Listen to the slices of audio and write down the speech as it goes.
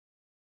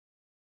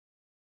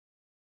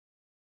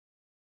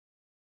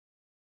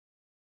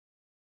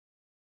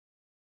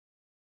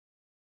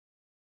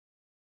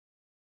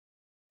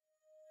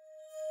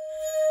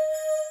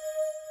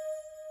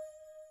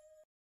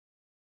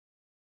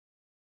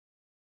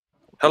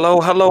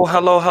Hello, hello,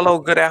 hello, hello.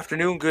 Good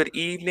afternoon, good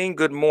evening,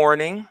 good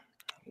morning,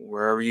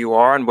 wherever you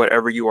are and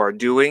whatever you are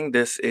doing.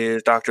 This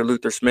is Dr.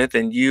 Luther Smith,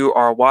 and you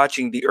are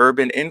watching the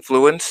Urban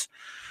Influence,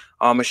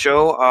 a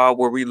show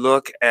where we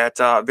look at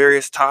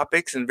various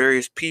topics and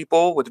various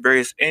people with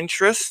various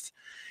interests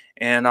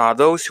and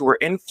those who are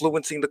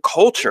influencing the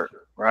culture,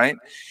 right?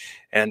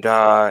 And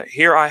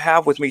here I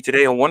have with me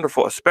today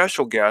a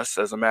special guest,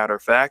 as a matter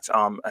of fact,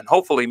 and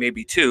hopefully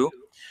maybe two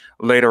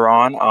later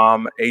on,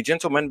 a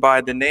gentleman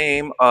by the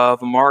name of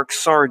Mark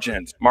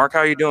Sargent. Mark,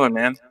 how you doing,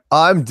 man?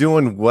 I'm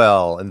doing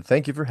well, and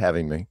thank you for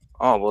having me.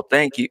 Oh, well,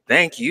 thank you,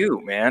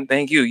 man,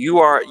 thank you. You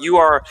are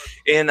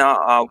in.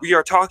 We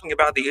are talking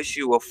about the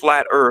issue of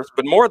flat Earth,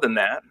 but more than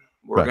that,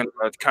 we're Right.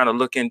 going to kind of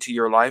look into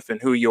your life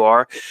and who you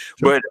are.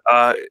 Sure.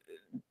 But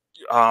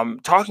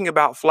talking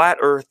about flat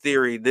Earth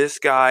theory, this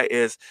guy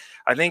is.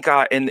 I think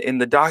in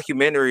the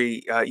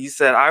documentary, you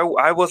said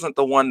I wasn't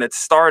the one that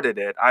started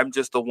it. I'm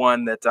just the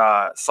one that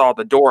saw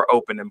the door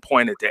open and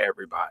pointed to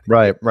everybody.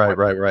 Right, right,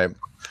 right, right.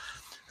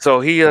 So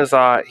he has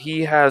a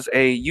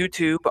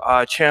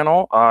YouTube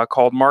channel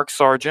called Mark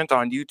Sargent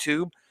on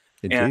YouTube,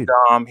 and Indeed.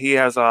 he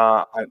has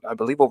I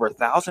believe over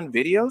 1,000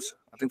 videos.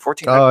 I think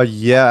 1,400.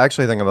 Yeah,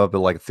 actually, I think I'm up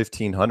at like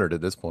 1,500 at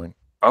this point.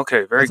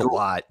 Okay, very That's a cool.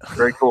 lot.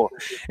 Very cool.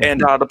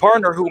 And the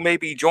partner who may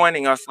be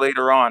joining us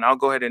later on, I'll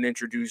go ahead and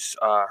introduce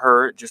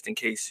her just in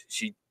case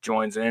she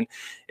joins in,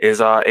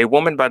 is a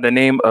woman by the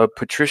name of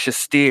Patricia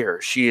Steere.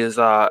 She has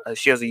a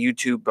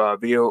YouTube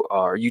video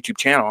or YouTube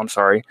channel, I'm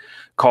sorry,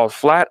 called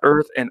Flat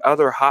Earth and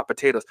Other Hot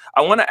Potatoes.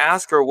 I want to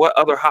ask her what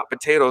other hot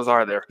potatoes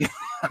are there.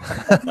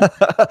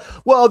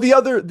 Well, the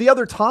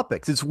other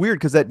topics. It's weird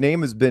because that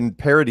name has been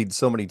parodied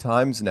so many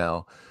times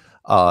now.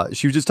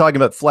 She was just talking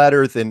about flat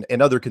Earth and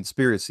other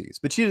conspiracies,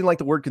 but she didn't like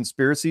the word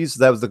conspiracies.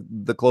 So that was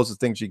the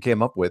closest thing she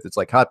came up with. It's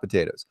like hot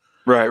potatoes.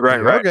 Right, It's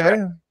right, like, right,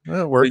 okay, right.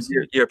 well, it works.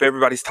 Yep,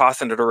 everybody's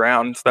tossing it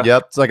around and stuff.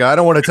 Yep. It's like I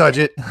don't want to touch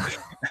it.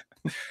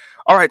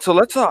 All right, so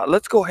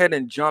let's go ahead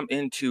and jump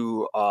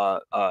into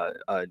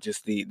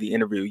just the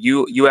interview.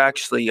 You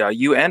actually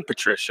you and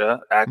Patricia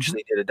Mhm.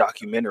 actually did a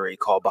documentary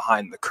called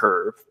Behind the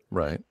Curve,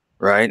 Right.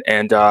 right?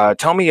 And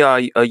tell me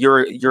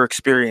your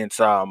experience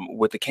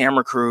with the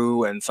camera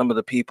crew and some of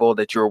the people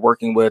that you're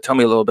working with. Tell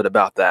me a little bit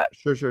about that.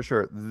 Sure, sure,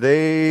 sure.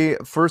 It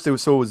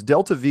was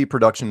Delta V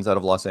Productions out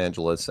of Los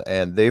Angeles,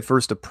 and they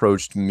first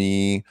approached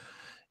me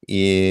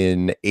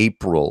in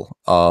April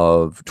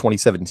of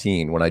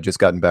 2017 when I just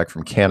gotten back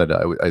from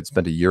Canada. I'd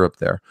spent a year up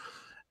there,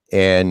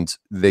 and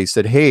they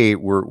said, "Hey,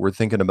 we're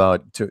thinking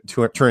about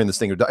turning this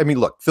thing." I mean,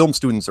 look, film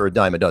students are a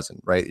dime a dozen,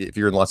 right? If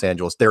you're in Los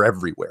Angeles, they're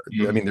everywhere.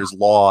 I mean, Mhm. there's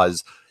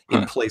laws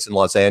in place in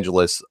Los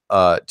Angeles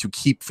to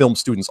keep film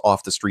students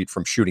off the street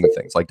from shooting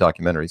things like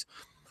documentaries,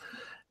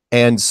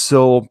 and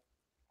so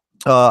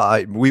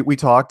we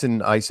talked,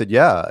 and I said,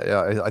 yeah,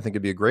 I think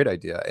it'd be a great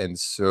idea. And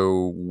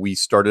so we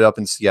started up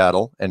in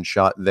Seattle and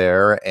shot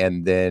there,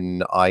 and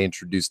then I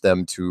introduced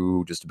them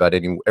to just about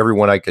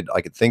everyone I could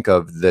think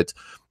of that,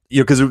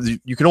 because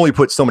you can only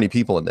put so many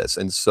people in this,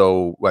 and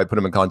so I put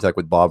them in contact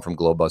with Bob from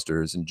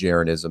Glowbusters and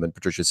Jaronism and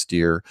Patricia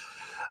Steere.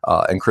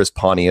 And Chris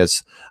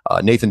Pontius,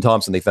 Nathan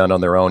Thompson, they found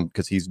on their own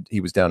because he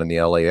was down in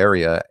the LA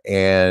area.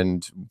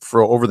 And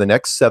for over the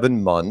next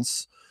 7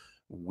 months,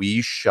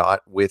 we shot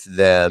with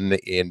them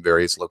in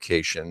various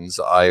locations.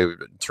 I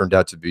turned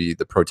out to be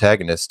the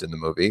protagonist in the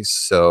movie,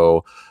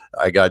 so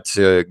I got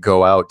to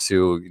go out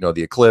to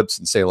the Eclipse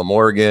in Salem,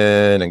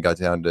 Oregon, and got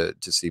down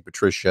to see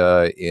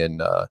Patricia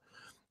in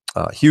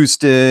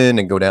Houston,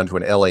 and go down to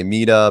an LA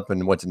meetup,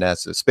 and went to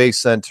NASA Space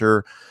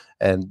Center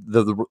and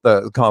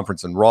the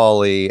conference in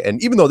Raleigh.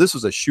 And even though this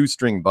was a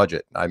shoestring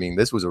budget, I mean,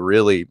 this was a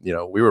really,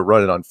 we were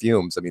running on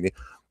fumes. I mean,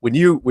 when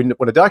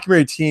a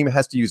documentary team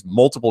has to use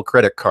multiple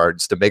credit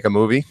cards to make a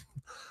movie,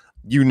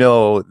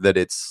 they're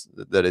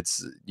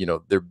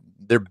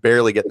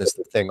barely getting this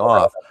thing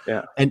off.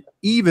 Yeah. And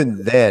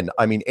even then,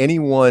 I mean,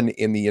 anyone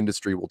in the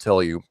industry will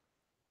tell you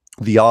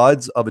the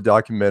odds of a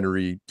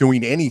documentary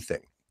doing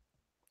anything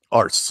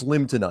are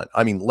slim to none.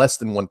 I mean, less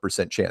than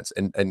 1% chance.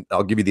 And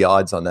I'll give you the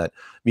odds on that.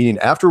 Meaning,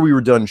 after we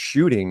were done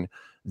shooting,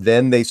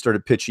 then they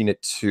started pitching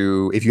it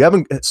to, if you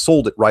haven't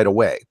sold it right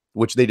away,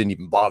 which they didn't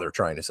even bother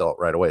trying to sell it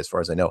right away, as far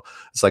as I know.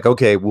 It's like,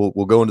 okay, we'll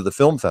go into the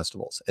film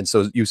festivals. And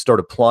so you start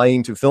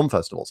applying to film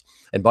festivals.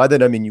 And by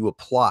that, I mean, you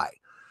apply.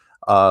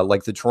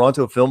 Like the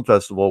Toronto Film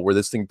Festival, where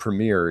this thing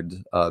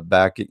premiered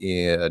back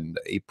in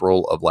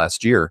April of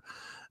last year,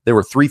 there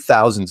were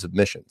 3,000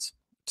 submissions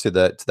to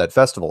that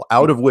festival,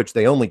 out of which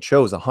they only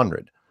chose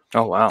 100.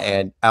 Oh, wow.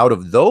 And out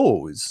of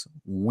those,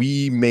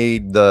 we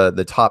made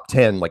the top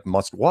 10 like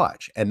must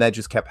watch. And that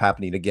just kept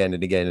happening again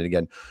and again and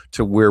again,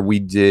 to where we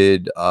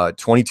did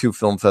 22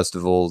 film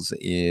festivals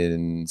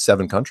in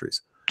 7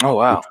 countries. Oh,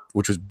 wow.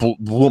 Which was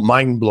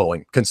mind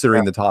blowing,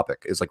 considering Yeah. the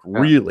topic. It's like, Yeah.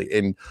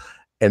 really.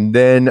 And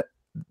then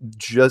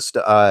just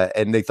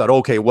and they thought,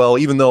 okay, well,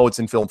 even though it's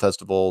in film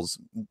festivals,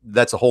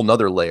 that's a whole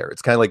nother layer.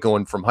 It's kind of like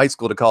going from high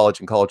school to college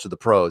and college to the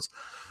pros.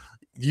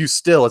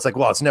 It's like,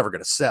 well, it's never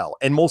going to sell.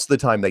 And most of the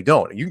time they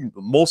don't.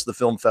 Most of the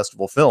film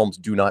festival films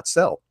do not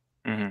sell.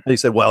 Mhm. They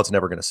said, well, it's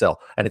never going to sell.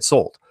 And it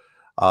sold.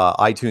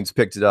 iTunes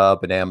picked it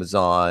up, and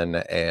Amazon,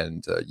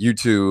 and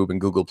YouTube, and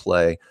Google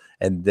Play.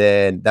 And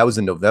then that was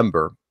in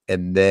November.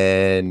 And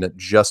then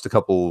just a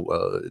couple,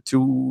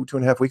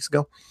 2.5 weeks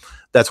ago,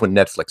 that's when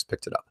Netflix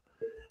picked it up.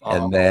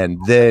 And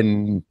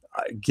then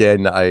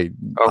again, I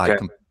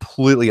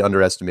completely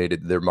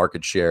underestimated their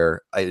market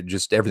share.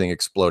 Everything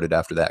exploded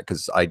after that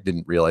because I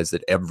didn't realize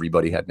that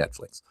everybody had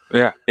Netflix.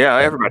 Yeah,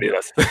 everybody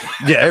does.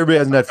 Yeah, everybody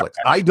has Netflix.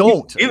 I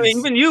don't.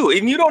 Even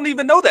you don't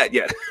even know that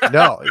yet.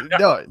 no,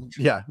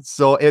 yeah.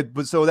 So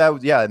that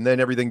was, yeah, and then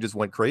everything just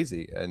went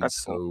crazy, and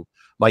That's so cool.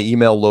 my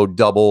email load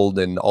doubled,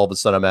 and all of a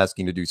sudden I'm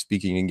asking to do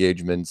speaking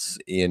engagements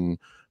in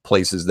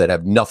places that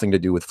have nothing to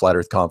do with flat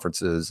Earth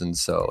conferences, and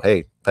so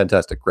hey,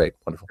 fantastic, great,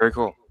 wonderful, Very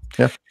cool.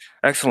 yeah,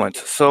 excellent.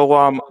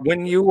 So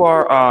when you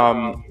are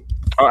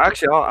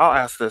actually I'll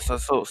ask this.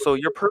 So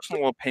your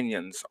personal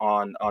opinions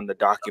on the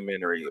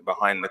documentary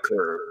Behind the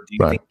Curve. Do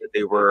you think that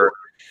they were?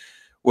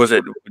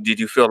 Did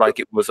you feel like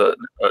it was a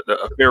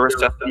fair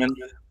assessment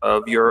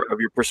of your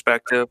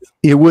perspective?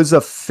 It was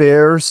a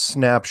fair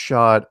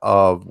snapshot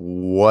of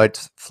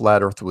what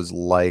flat Earth was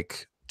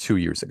like 2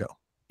 years ago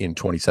in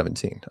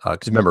 2017.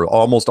 Because remember,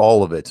 almost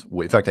all of it,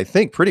 in fact, I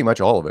think pretty much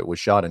all of it was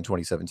shot in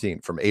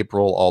 2017, from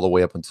April all the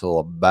way up until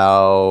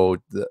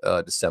about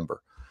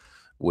December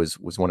was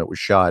when it was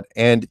shot.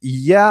 And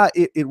yeah,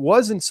 it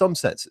was in some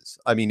senses.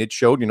 I mean, it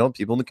showed,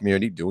 people in the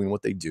community doing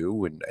what they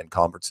do, and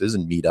conferences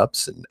and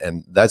meetups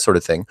and that sort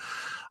of thing.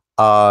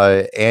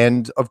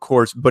 And of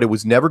course, but it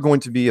was never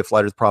going to be a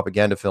flat Earth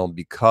propaganda film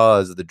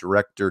because the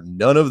director,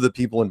 none of the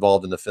people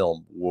involved in the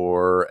film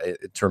were,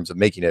 in terms of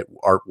making it,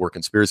 were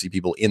conspiracy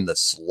people in the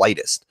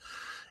slightest.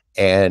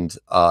 And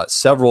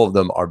several of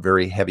them are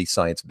very heavy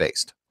science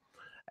based.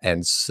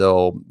 And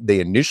so they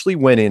initially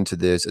went into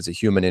this as a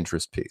human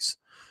interest piece,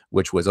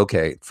 which was,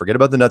 okay, forget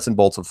about the nuts and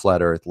bolts of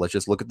flat Earth. Let's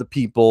just look at the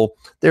people.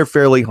 They're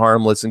fairly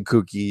harmless and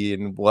kooky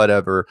and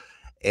whatever.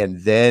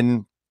 And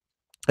then,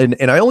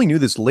 and I only knew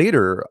this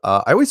later.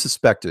 I always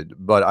suspected,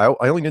 but I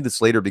only knew this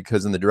later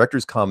because in the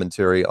director's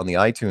commentary on the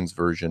iTunes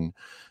version,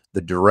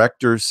 the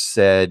director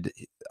said,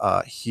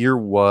 here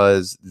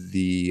was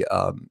the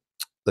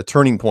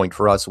turning point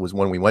for us was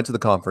when we went to the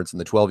conference and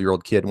the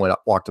 12-year-old kid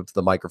walked up to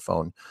the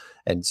microphone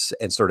and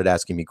started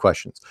asking me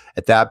questions.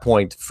 At that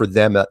point, for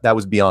them, that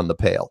was beyond the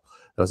pale.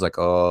 I was like,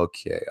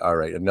 okay, all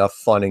right, enough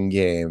fun and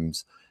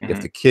games. Mm-hmm.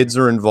 If the kids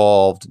are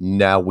involved,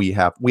 now we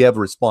have a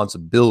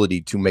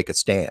responsibility to make a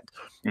stand,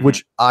 mm-hmm.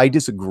 which I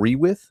disagree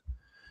with.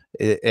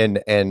 And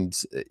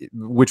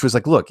which was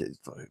like, look,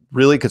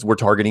 really, because we're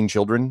targeting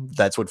children.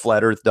 That's what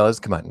flat Earth does.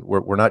 Come on,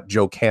 we're not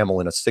Joe Camel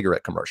in a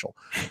cigarette commercial.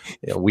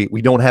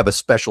 We don't have a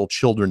special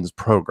children's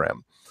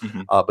program.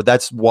 Mm-hmm. But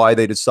that's why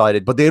they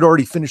decided. But they had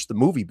already finished the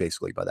movie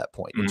basically by that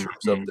point in mm-hmm.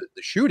 terms of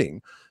the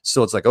shooting.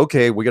 So it's like,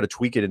 okay, we got to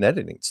tweak it in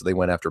editing. So they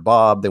went after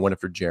Bob, they went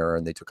after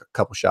Jaron, they took a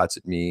couple shots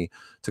at me,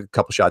 took a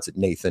couple shots at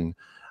Nathan.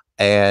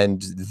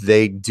 And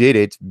they did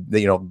it,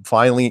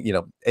 finally,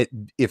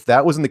 if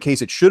that wasn't the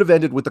case, it should have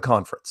ended with the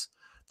conference.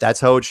 That's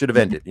how it should have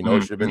ended.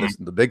 It should have been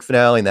the big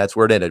finale, and that's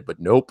where it ended. But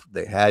nope,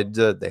 they had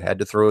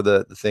to throw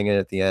the thing in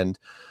at the end.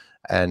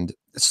 And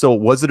so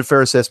was it a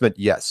fair assessment?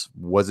 Yes.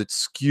 Was it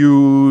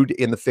skewed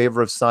in the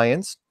favor of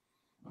science?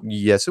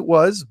 Yes, it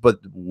was. But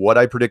what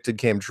I predicted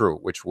came true,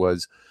 which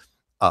was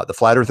the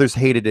flat earthers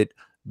hated it,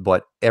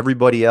 but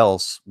everybody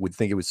else would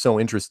think it was so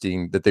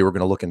interesting that they were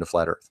going to look into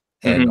flat Earth.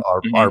 And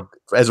mm-hmm. our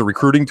as a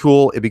recruiting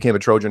tool, it became a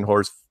Trojan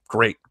horse.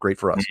 Great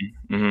for us.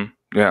 Mm-hmm.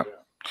 Mm-hmm. Yeah,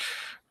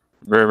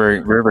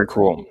 very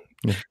cool.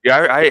 Yeah,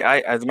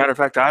 I as a matter of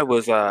fact, I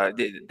was.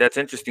 That's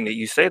interesting that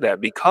you say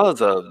that.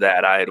 Because of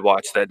that, I had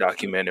watched that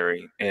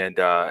documentary and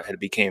had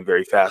became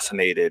very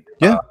fascinated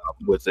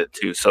with it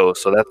too. So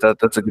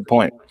that's a good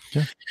point.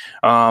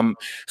 Yeah.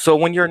 So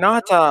when you're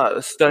not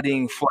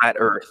studying flat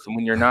Earth,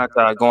 when you're not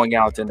going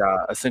out and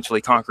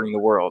essentially conquering the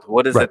world,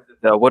 what is it?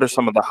 What are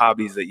some of the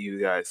hobbies that you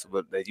guys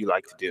that you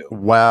like to do?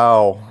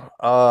 Wow.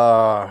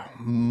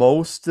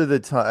 Most of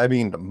the time, I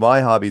mean, my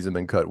hobbies have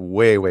been cut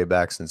way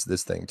back since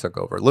this thing took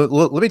over.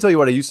 Let me tell you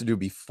what I used to do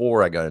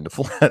before I got into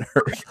flat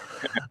Earth.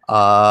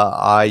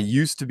 I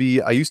used to be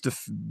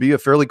a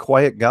fairly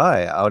quiet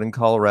guy out in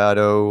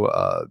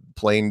Colorado,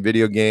 playing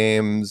video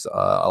games.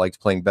 I liked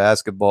playing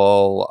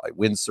basketball. I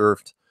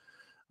windsurfed.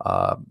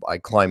 I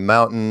climbed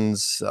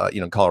mountains.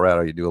 In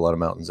Colorado, you do a lot of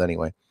mountains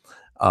anyway.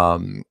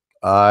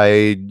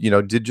 I,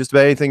 did just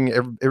about anything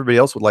everybody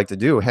else would like to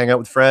do. Hang out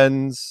with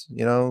friends,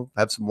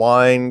 have some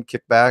wine,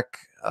 kick back.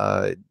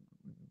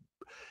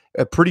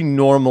 A pretty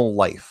normal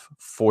life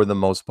for the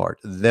most part.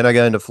 Then I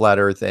got into flat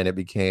Earth and it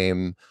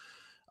became,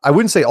 I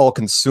wouldn't say all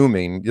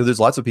consuming. There's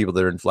lots of people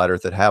that are in flat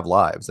Earth that have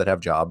lives, that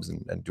have jobs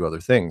and do other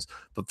things.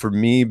 But for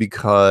me,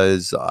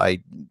 because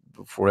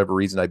for whatever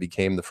reason, I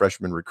became the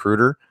freshman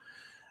recruiter,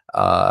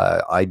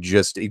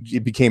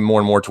 it became more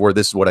and more to where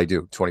this is what I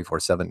do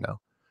 24/7 now.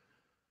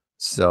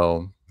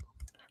 So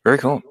very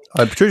cool.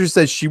 Patricia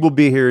says she will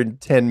be here in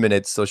 10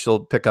 minutes, so she'll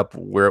pick up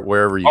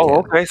wherever you can.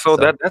 Okay. So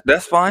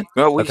that's fine.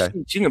 Well,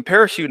 she can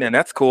parachute in.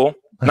 That's cool.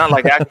 Not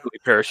like actually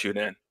parachute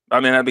in. I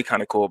mean, that'd be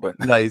kind of cool, but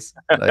nice.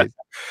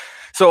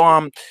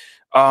 So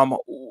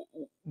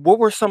what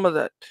were some of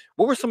the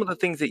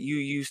things that you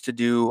used to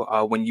do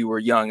when you were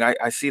young?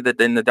 I see that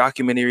in the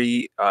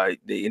documentary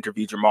they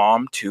interviewed your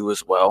mom too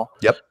as well.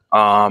 Yep.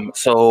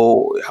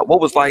 So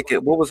what was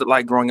it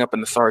like growing up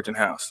in the Sargent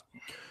house?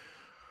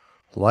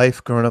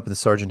 Life growing up in the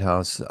Sargent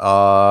house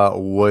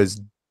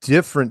was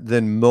different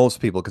than most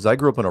people because I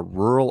grew up on a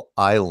rural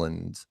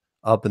island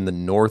up in the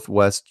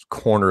northwest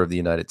corner of the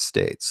United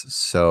States.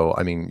 So,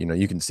 I mean,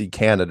 you can see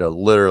Canada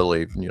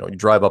literally, you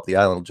drive up the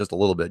island just a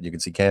little bit, and you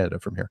can see Canada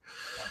from here.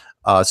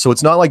 So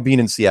it's not like being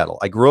in Seattle.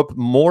 I grew up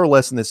more or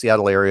less in the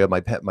Seattle area. My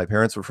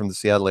parents were from the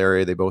Seattle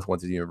area. They both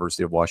went to the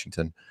University of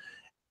Washington.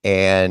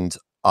 And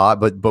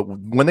but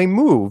when they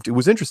moved, it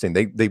was interesting.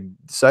 They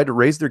decided to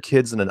raise their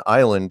kids in an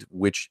island,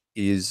 which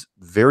is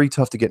very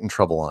tough to get in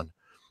trouble on.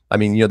 I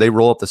mean, they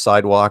roll up the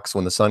sidewalks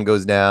when the sun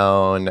goes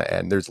down,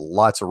 and there's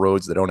lots of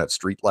roads that don't have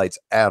street lights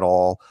at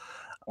all.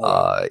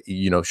 Oh,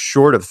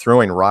 Short of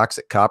throwing rocks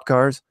at cop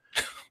cars,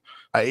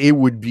 it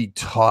would be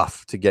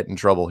tough to get in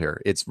trouble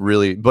here. It's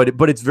really,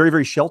 but it's very,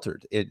 very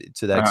sheltered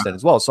to that extent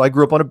as well. So I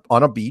grew up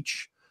on a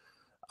beach.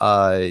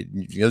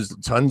 There's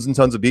tons and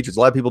tons of beaches. A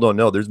lot of people don't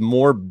know there's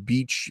more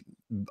beach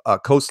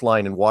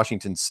coastline in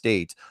Washington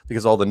State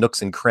because all the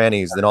nooks and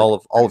crannies than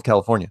all of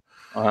California.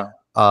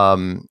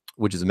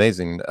 Which is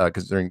amazing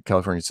because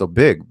California is so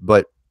big.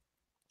 But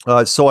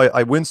so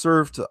I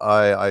windsurfed.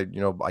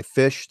 I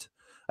fished.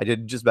 I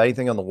did just about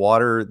anything on the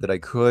water that I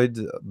could,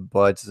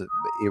 but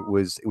it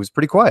was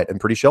pretty quiet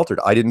and pretty sheltered.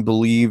 I didn't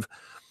believe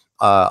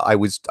I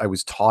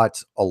was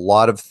taught a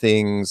lot of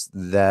things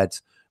that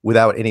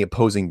without any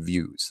opposing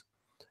views.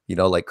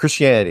 Like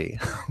Christianity,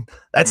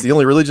 that's the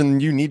only religion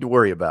you need to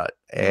worry about.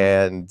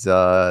 And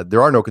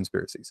there are no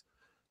conspiracies.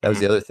 That was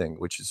the other thing,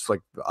 which is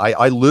like,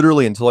 I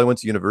literally, until I went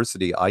to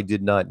university, I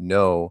did not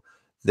know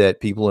that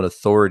people in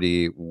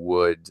authority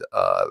would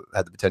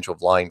have the potential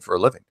of lying for a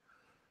living,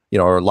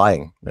 or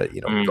lying.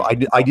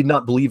 I did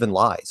not believe in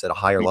lies at a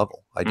higher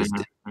level. I just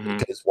did,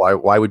 because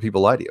why would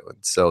people lie to you? And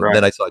so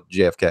then I saw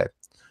JFK.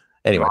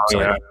 Anyway,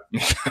 sorry.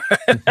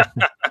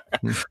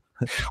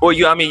 Well,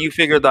 you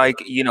figured like,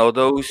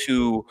 those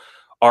who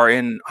are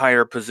in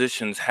higher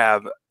positions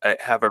have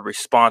a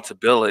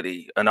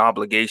responsibility, an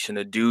obligation,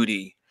 a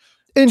duty,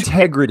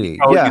 integrity.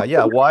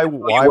 Yeah. Why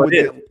would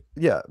they?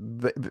 Yeah.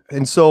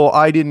 And so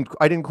I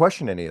didn't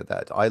question any of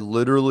that. I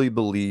literally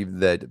believe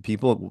that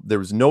there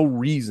was no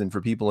reason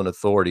for people in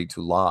authority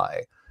to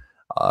lie.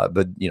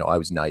 But I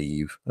was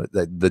naive.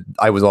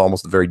 I was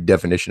almost the very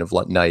definition of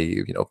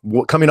naive.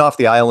 Coming off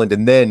the island,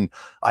 and then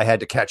I had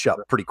to catch up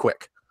pretty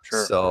quick.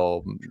 Sure.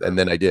 So, and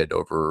then I did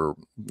over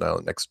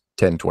the next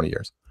 10, 20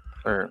 years.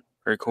 Sure.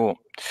 Very cool.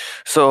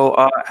 So,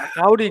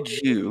 how did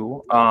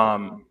you?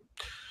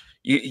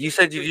 You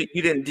said you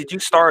didn't. Did you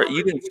start?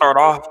 You didn't start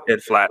off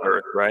at flat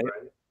Earth, right?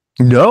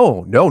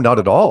 No, not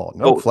at all.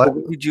 No, So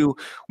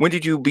when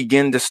did you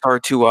begin to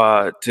start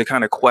to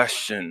kind of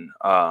question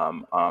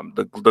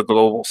the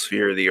global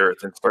sphere of the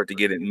Earth and start to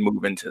get it and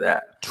move into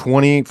that?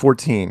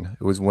 2014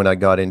 was when I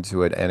got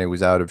into it, and it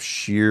was out of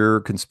sheer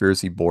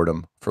conspiracy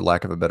boredom, for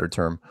lack of a better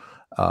term.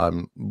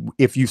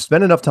 If you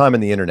spend enough time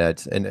on the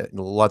internet, and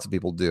lots of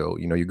people do,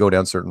 you go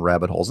down certain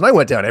rabbit holes, and I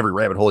went down every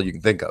rabbit hole you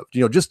can think of,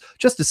 just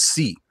to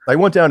see. I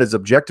went down as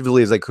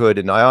objectively as I could,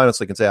 and I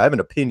honestly can say I have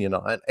an opinion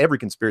on every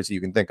conspiracy you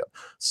can think of.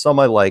 Some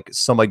I like,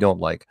 some I don't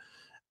like.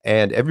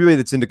 And everybody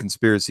that's into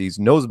conspiracies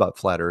knows about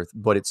flat Earth,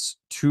 but it's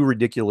too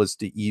ridiculous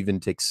to even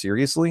take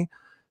seriously.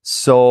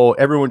 So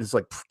everyone just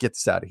like, get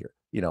this out of here.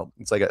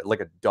 It's like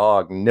a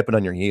dog nipping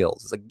on your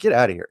heels. It's like, get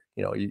out of here.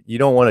 You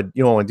don't want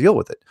to deal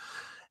with it.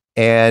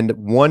 And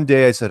one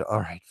day I said, all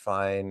right,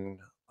 fine.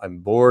 I'm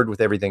bored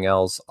with everything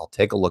else. I'll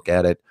take a look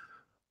at it.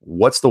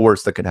 What's the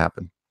worst that could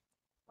happen?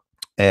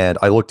 And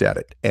I looked at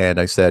it and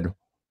I said,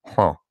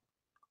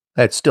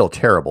 that's still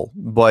terrible.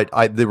 But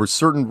there were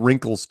certain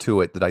wrinkles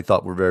to it that I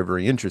thought were very,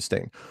 very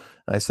interesting.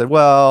 And I said,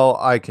 well,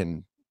 I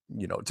can,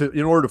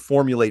 in order to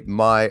formulate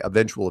my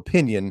eventual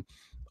opinion,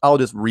 I'll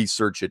just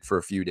research it for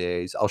a few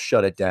days. I'll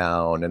shut it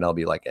down and I'll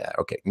be like, yeah,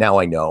 okay, now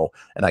I know.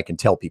 And I can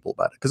tell people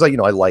about it. Because I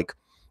like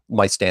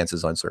my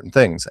stances on certain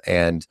things,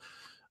 and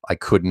I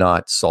could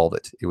not solve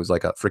it. It was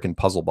like a freaking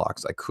puzzle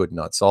box I could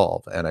not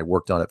solve. And I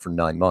worked on it for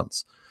 9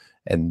 months.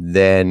 And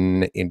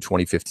then in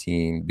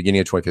 2015, beginning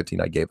of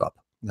 2015, I gave up.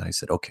 And I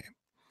said, okay,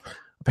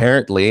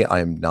 apparently I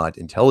am not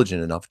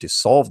intelligent enough to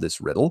solve this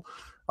riddle.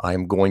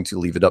 I'm going to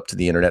leave it up to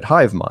the internet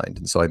hive mind.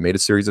 And so I made a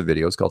series of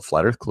videos called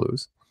Flat Earth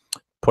Clues,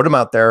 put them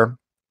out there,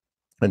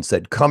 and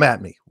said, come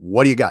at me.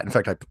 What do you got? In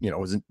fact, I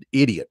was an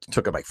idiot.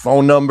 Took my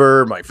phone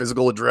number, my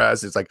physical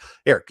address. It's like,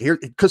 Eric, here,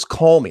 just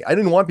call me. I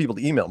didn't want people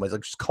to email me. I was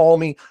like, just call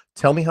me.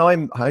 Tell me how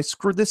I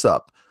screwed this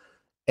up,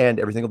 and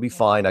everything will be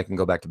fine. I can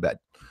go back to bed.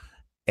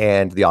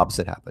 And the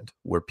opposite happened,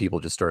 where people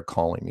just started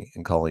calling me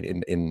and calling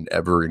in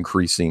ever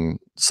increasing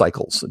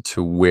cycles,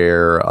 to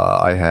where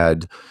I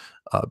had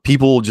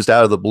people just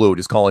out of the blue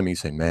just calling me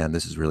saying, man,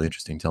 this is really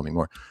interesting. Tell me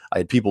more. I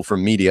had people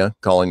from media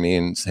calling me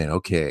and saying,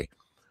 okay,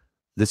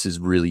 this is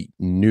really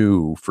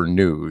new for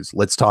news.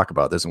 Let's talk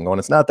about this. I'm going,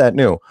 it's not that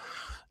new.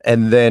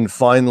 And then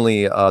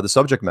finally, the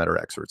subject matter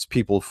experts,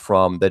 people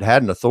from that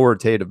had an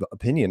authoritative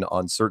opinion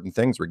on certain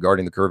things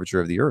regarding the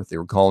curvature of the Earth, they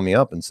were calling me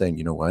up and saying,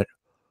 you know what,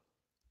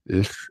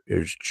 this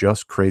is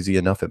just crazy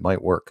enough. It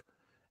might work.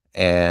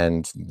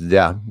 And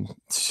yeah,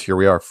 here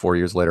we are 4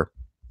 years later.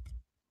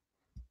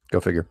 Go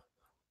figure.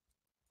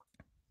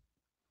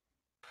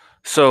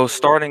 So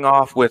starting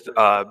off with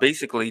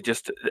basically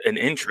just an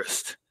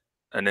interest,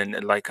 and then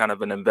like kind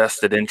of an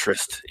invested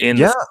interest in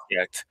the Yeah.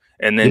 subject,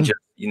 and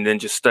then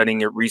just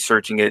studying it,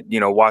 researching it,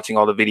 watching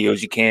all the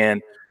videos you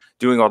can,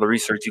 doing all the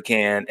research you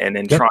can, and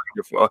then Yeah. trying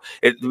to.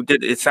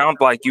 It sounds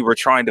like you were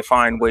trying to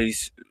find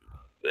ways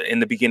in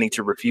the beginning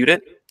to refute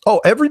it. Oh,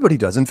 everybody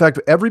does. In fact,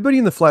 everybody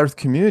in the flat Earth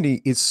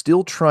community is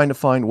still trying to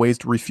find ways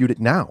to refute it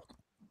now.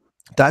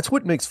 That's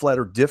what makes flat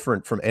Earth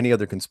different from any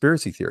other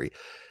conspiracy theory.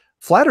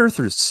 Flat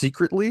Earthers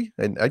secretly,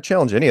 and I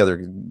challenge any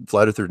other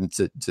flat earther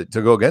to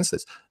go against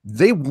this,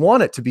 they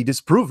want it to be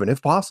disproven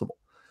if possible.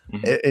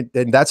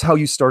 And that's how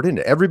you start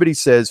into it. Everybody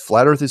says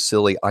flat Earth is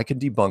silly. I can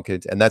debunk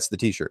it. And that's the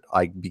t-shirt.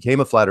 I became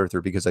a flat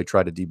earther because I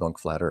tried to debunk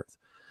flat Earth.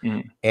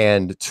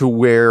 And to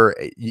where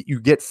you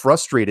get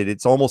frustrated,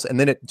 it's almost, and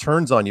then it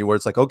turns on you where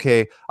it's like,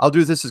 okay, I'll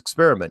do this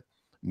experiment.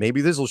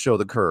 Maybe this will show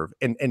the curve.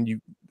 And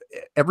you,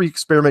 every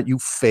experiment you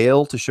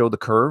fail to show the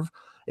curve,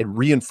 it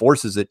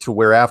reinforces it to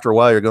where after a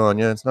while you're going,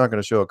 yeah, it's not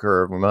going to show a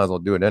curve. We might as well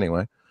do it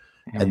anyway.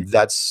 And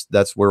that's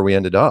where we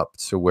ended up,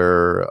 to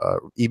where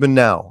even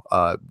now,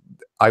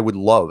 I would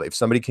love if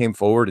somebody came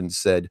forward and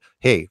said,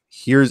 hey,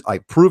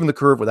 I've proven the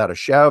curve without a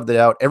shadow of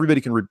doubt.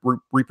 Everybody can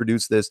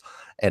reproduce this,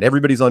 and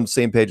everybody's on the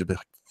same page. It'd be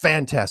like,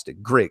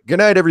 fantastic, great. Good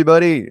night,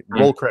 everybody.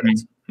 Roll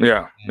credits.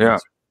 Yeah.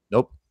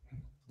 Nope,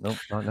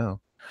 not now.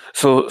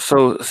 So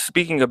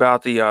speaking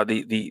about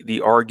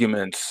the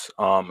arguments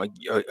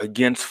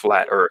against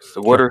flat Earth,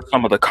 what are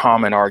some of the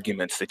common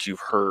arguments that you've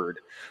heard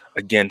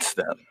against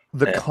them?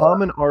 The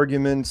common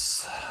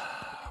arguments,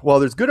 well,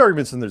 there's good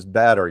arguments and there's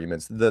bad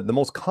arguments. The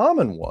most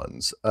common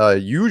ones,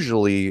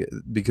 usually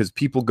because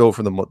people go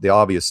for the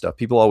obvious stuff.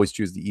 People always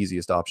choose the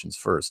easiest options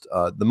first.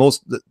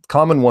 The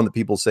common one that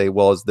people say,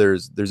 well, is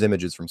there's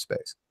images from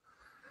space.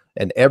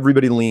 And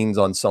everybody leans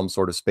on some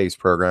sort of space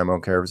program. I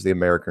don't care if it's the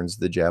Americans,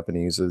 the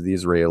Japanese, or the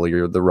Israeli,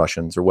 or the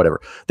Russians, or whatever.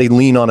 They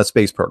lean on a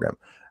space program,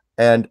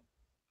 and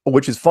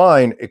which is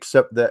fine,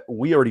 except that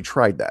we already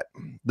tried that.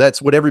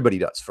 That's what everybody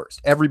does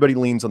first. Everybody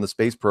leans on the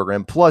space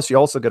program. Plus, you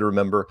also got to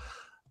remember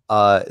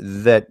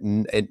that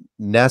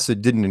NASA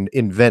didn't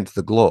invent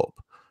the globe,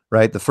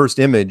 right? The first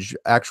image,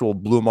 actual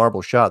blue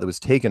marble shot that was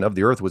taken of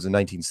the Earth was in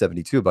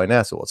 1972 by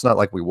NASA. Well, it's not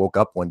like we woke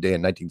up one day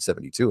in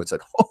 1972 and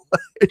said, oh,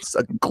 it's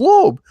a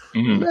globe.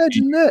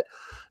 Imagine that.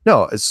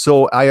 No,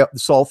 so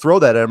I'll throw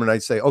that at them and I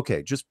say,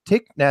 okay, just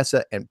take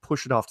NASA and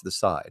push it off to the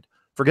side.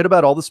 Forget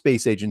about all the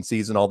space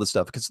agencies and all this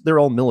stuff, because they're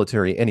all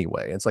military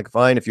anyway. It's like,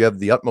 fine, if you have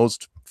the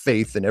utmost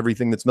faith in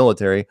everything that's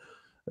military,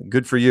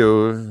 good for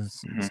you.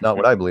 It's not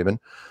what I believe in.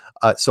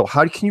 So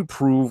how can you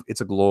prove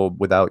it's a globe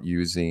without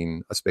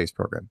using a space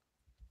program?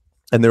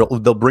 And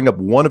they'll bring up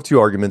one of two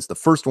arguments. The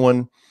first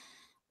one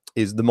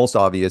is the most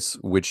obvious,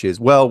 which is,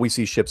 well, we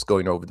see ships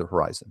going over the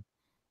horizon.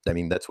 I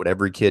mean, that's what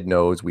every kid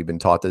knows. We've been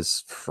taught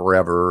this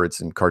forever.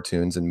 It's in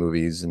cartoons and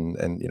movies, and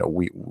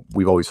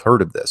we've always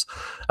heard of this.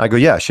 I go,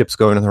 yeah, ships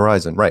going on the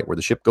horizon, right? Where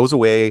the ship goes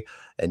away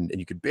and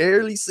you could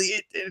barely see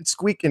it, and it's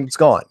squeak and it's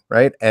gone,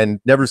 right? And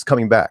never's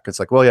coming back. It's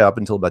like, well, yeah, up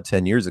until about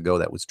 10 years ago,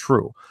 that was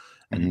true.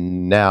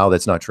 And now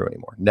that's not true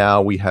anymore.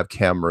 Now we have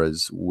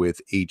cameras with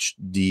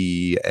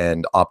HD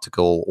and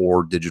optical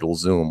or digital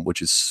zoom,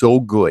 which is so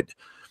good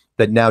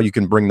that now you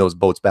can bring those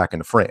boats back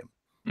into frame.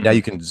 Now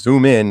you can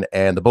zoom in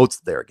and the boat's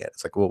there again.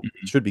 It's like, well,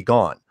 it should be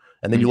gone.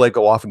 And then you let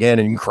go off again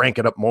and you can crank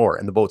it up more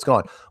and the boat's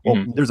gone.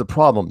 Well, there's a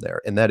problem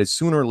there. And that is,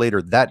 sooner or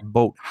later, that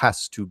boat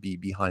has to be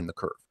behind the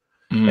curve.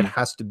 It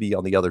has to be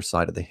on the other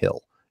side of the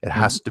hill. It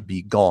has to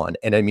be gone.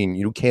 And I mean,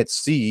 you can't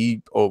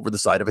see over the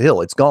side of a hill.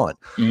 It's gone.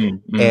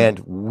 And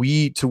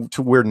we, to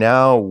where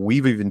now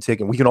we've even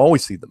taken, we can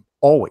always see them,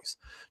 always.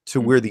 To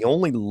where the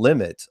only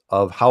limit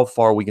of how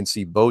far we can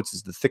see boats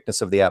is the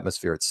thickness of the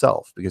atmosphere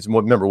itself. Because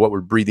remember, what we're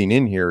breathing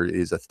in here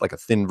is like a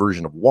thin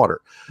version of water.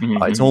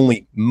 It's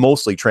only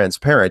mostly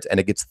transparent,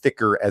 and it gets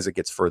thicker as it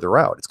gets further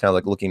out. It's kind of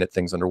like looking at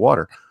things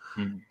underwater.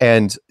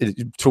 And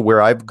to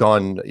where I've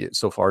gone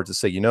so far to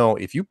say,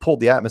 if you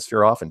pulled the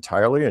atmosphere off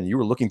entirely and you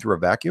were looking through a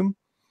vacuum,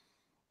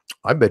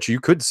 I bet you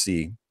could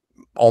see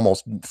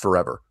almost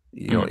forever.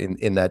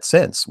 In that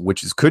sense,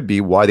 which could be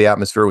why the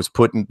atmosphere was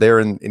put there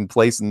in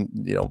place, and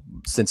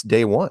since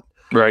day one.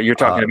 Right, you're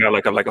talking about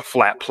like a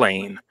flat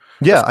plane.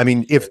 Yeah, I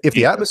mean, if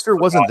the atmosphere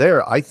wasn't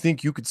there, I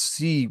think you could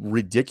see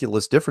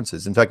ridiculous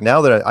differences. In fact,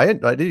 now that I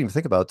didn't even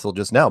think about it till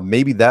just now,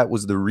 maybe that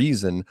was the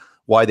reason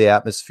why the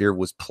atmosphere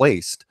was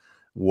placed,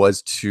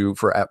 was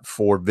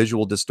for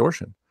visual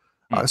distortion.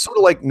 Sort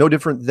of like no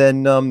different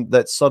than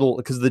that subtle,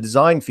 because the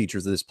design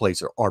features of this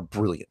place are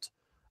brilliant.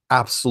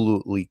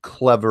 Absolutely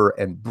clever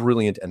and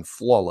brilliant and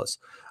flawless,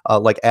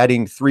 like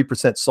adding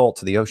 3% salt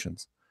to the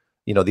oceans.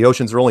 The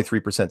oceans are only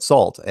 3%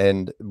 salt,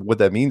 and what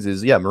that means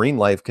is, yeah, marine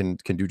life can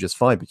do just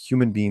fine, but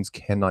human beings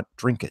cannot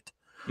drink it.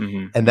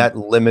 and that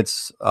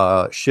limits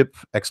ship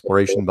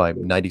exploration by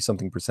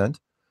 90-something%,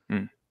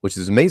 which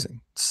is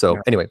amazing. So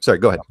anyway, sorry,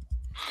 go ahead.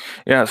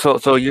 Yeah.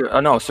 So you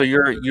no. So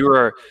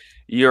you're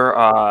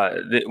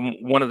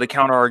one of the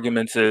counter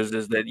arguments is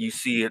that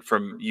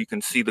you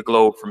can see the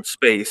globe from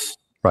space,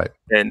 Right.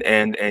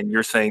 and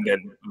you're saying that,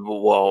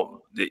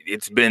 well,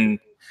 it's been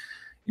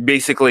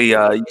basically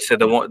you said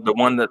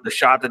the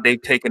shot that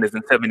they've taken is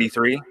in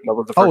 73. That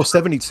was the first.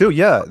 72.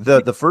 Yeah.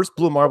 The first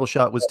blue marble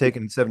shot was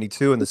taken in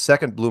 72, and the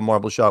second blue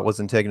marble shot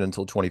wasn't taken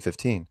until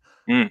 2015.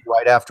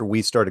 Right after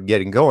we started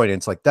getting going. And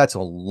it's like, that's a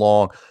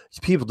long,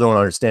 people don't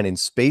understand in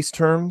space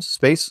terms,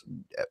 space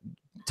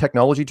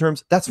technology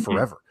terms, that's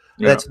forever.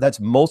 That's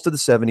most of the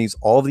 70s,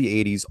 all of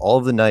the 80s, all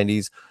of the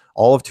 90s,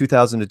 all of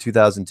 2000 to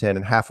 2010,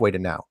 and halfway to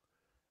now.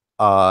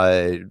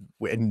 And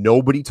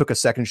nobody took a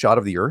second shot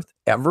of the Earth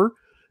ever.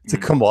 To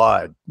come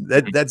on,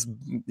 that's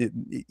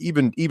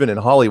even in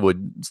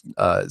Hollywood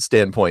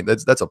standpoint,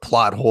 that's a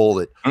plot hole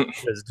that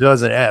just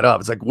doesn't add up.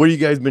 It's like, what have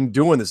you guys been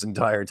doing this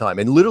entire time?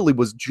 And literally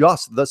was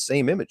just the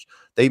same image.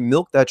 They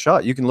milked that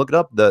shot. You can look it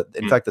up.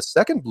 In fact, the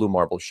second blue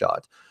marble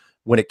shot,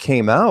 when it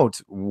came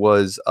out,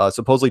 was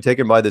supposedly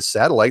taken by this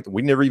satellite that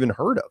we never even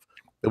heard of.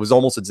 It was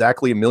almost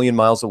exactly 1 million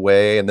miles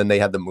away, and then they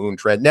had the moon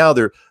trend. Now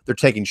they're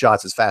taking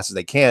shots as fast as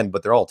they can,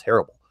 but they're all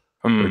terrible.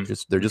 They're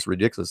just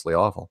ridiculously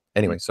awful.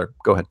 Anyway, sir,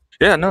 go ahead.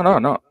 Yeah, no.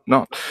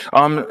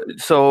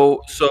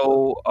 So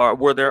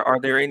are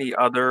there any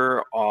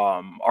other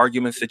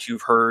arguments that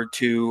you've heard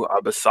too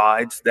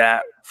besides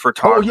that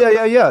photography?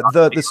 Oh yeah.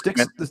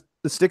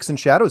 The sticks and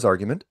shadows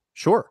argument,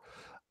 sure.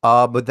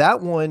 But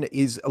that one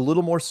is a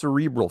little more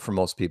cerebral for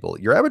most people.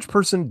 Your average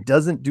person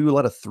doesn't do a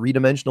lot of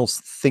three-dimensional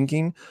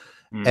thinking.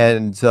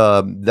 And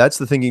that's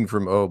the thinking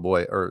from,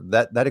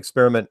 that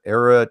experiment,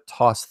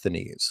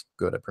 Eratosthenes.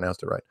 Good, I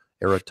pronounced it right.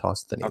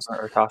 Eratosthenes.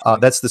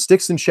 That's the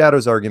sticks and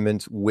shadows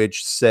argument,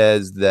 which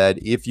says that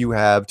if you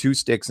have two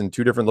sticks in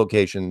two different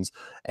locations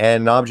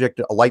and an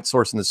object, a light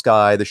source in the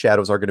sky, the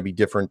shadows are going to be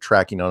different,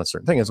 tracking on a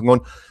certain thing. And so I'm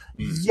going,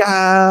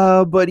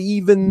 yeah, but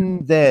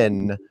even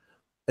then,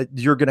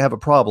 you're going to have a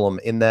problem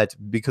in that,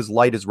 because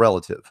light is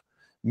relative,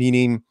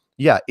 meaning,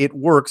 yeah, it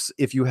works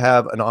if you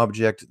have an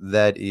object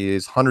that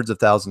is hundreds of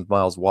thousands of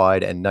miles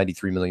wide and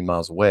 93 million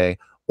miles away,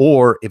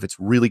 or if it's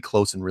really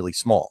close and really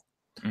small.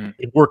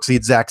 It works the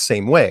exact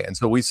same way. And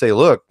so we say,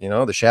 look,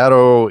 the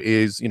shadow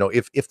is,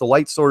 if the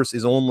light source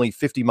is only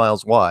 50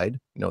 miles wide,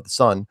 the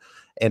sun,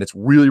 and it's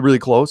really, really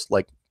close,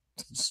 like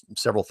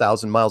several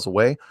thousand miles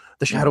away,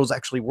 the shadows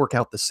actually work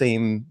out the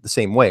same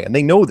way. And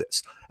they know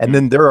this. And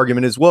then their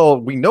argument is,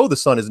 well, we know the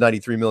sun is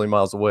 93 million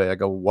miles away. I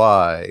go,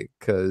 why?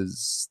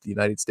 Because the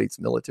United States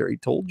military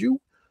told you?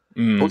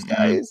 Those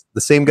guys, the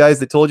same guys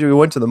that told you we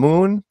went to the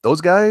moon, those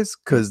guys,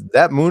 because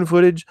that moon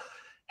footage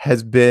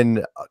has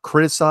been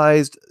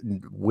criticized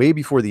way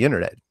before the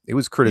internet. It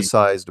was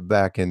criticized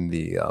back in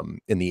the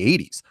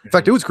 80s. In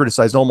fact, it was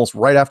criticized almost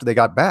right after they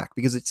got back,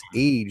 because it's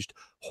aged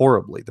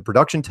horribly. The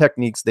production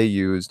techniques they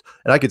used,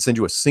 and I could send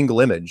you a single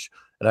image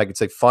and I could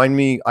say,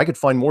 I could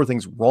find more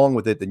things wrong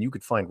with it than you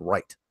could find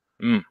right.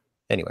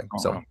 Anyway,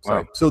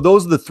 so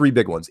those are the three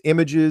big ones.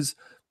 Images,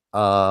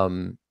 what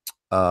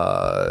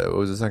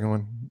was the second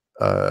one?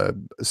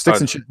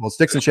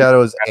 Sticks and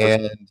shadows,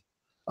 and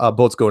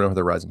boats going over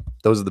the horizon.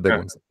 Those are the big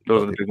ones.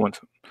 Those are the big ones.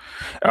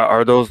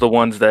 Are those the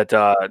ones that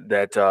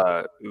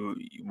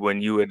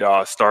when you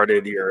had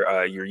started your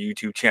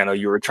YouTube channel,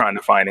 you were trying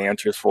to find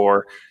answers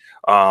for,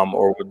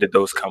 or did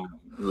those come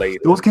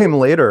later? Those came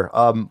later.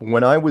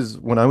 When I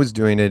was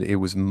doing it, it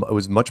was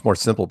much more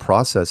simple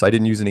process. I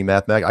didn't use any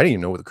mathematics. I didn't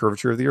even know what the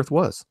curvature of the Earth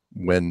was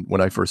when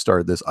I first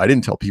started this. I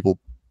didn't tell people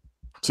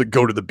to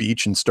go to the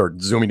beach and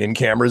start zooming in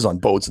cameras on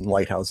boats and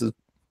lighthouses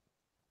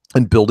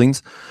and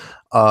buildings.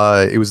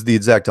 It was the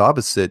exact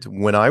opposite.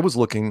 When I was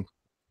looking,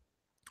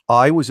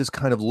 I was just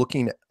kind of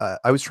looking,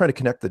 I was trying to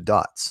connect the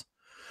dots.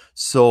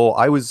 So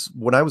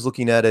when I was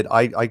looking at it,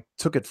 I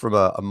took it from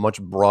a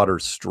much broader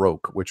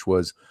stroke, which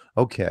was,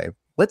 okay,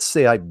 let's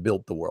say I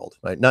built the world,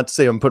 right? Not to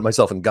say I'm putting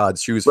myself in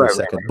God's shoes for a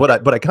second,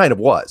 but I kind of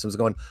was. I was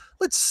going,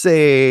 let's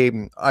say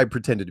I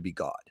pretended to be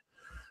God.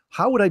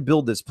 How would I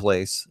build this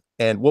place?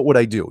 And what would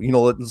I do?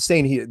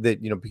 Saying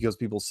that, because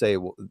people say,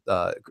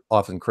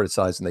 often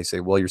criticize, and they say,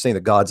 well, you're saying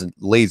that God's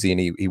lazy and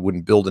he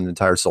wouldn't build an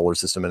entire solar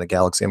system in a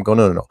galaxy. I'm going,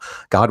 no.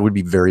 God would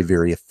be very,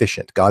 very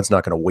efficient. God's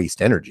not going to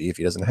waste energy if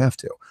he doesn't have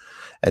to.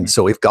 And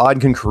so if God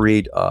can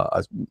create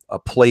a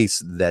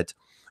place that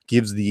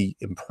gives the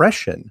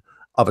impression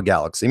of a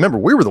galaxy, remember,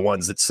 we were the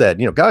ones that said,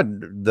 God,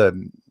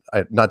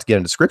 not to get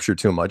into scripture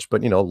too much,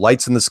 but,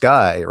 lights in the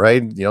sky,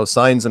 right?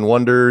 Signs and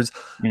wonders,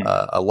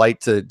 a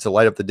light to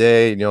light up the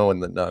day,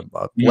 and then a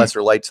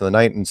lesser light to the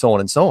night, and so on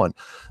and so on.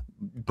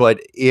 But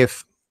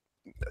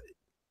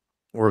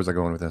where was I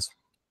going with this?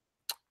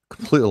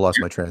 Completely lost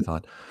my train of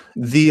thought.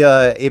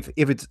 If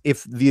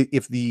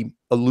the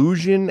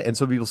illusion, and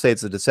some people say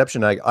it's a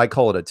deception, I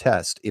call it a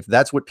test. If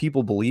that's what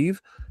people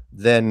believe,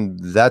 then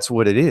that's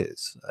what it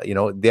is.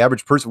 The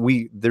average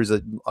person, there's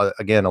a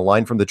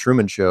line from the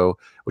Truman Show,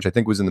 which I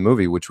think was in the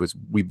movie, which was,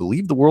 we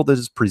believe the world that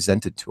is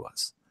presented to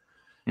us.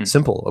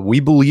 Simple. We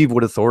believe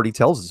what authority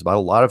tells us about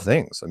a lot of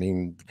things. I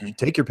mean,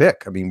 take your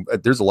pick. I mean,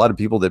 there's a lot of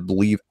people that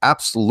believe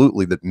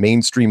absolutely that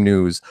mainstream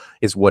news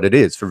is what it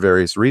is for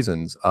various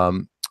reasons.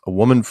 A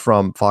woman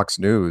from Fox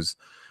News,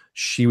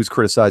 she was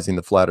criticizing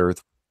the flat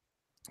Earth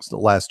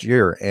last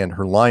year, and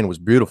her line was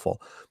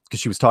beautiful because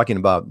she was talking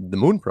about the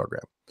moon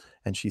program,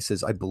 and she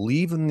says, "I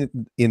believe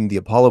in the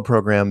Apollo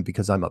program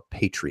because I'm a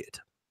patriot."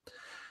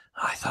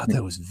 I thought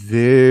that was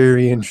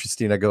very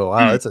interesting. I go,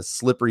 wow, that's a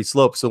slippery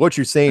slope. So what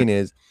you're saying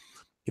is,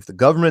 if the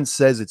government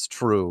says it's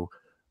true,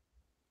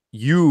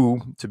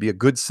 you, to be a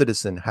good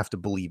citizen, have to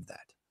believe that.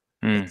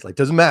 It's like,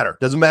 doesn't matter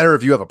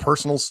if you have a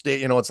personal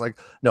state, it's like,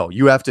 no,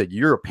 you have to,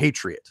 you're a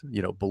patriot,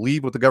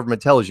 believe what the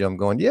government tells you. I'm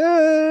going,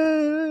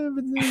 yeah,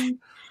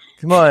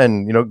 come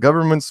on,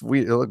 governments,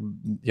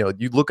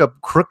 you look up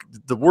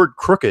the word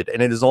crooked,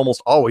 and it is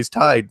almost always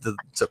tied to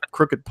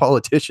crooked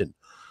politician.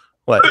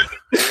 What?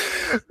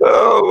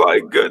 Oh my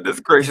goodness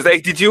gracious!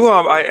 Hey, did you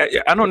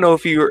I don't know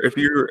if you're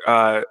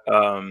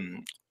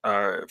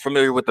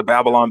familiar with the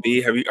Babylon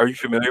Bee. Are you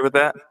familiar with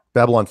that?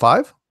 Babylon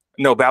 5?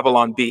 No,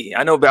 Babylon Bee.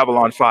 I know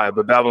Babylon 5,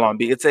 but Babylon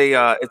Bee. It's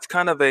it's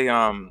kind of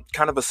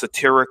a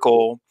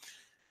satirical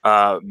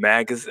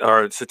magazine,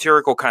 or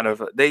satirical kind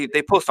of. They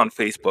post on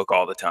Facebook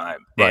all the time,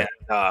 right.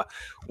 And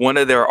one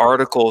of their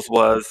articles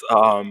was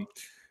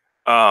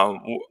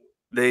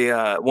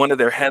one of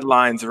their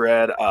headlines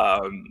read,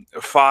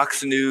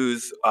 Fox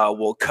News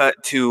will cut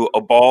to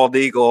a bald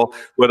eagle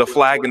with a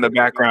flag in the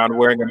background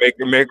wearing a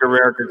Make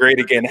America Great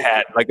Again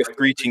hat, like a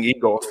screeching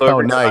eagle.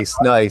 So nice.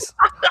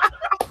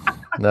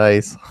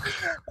 Nice.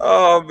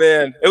 Oh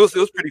man, it was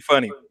pretty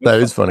funny. That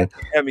is funny.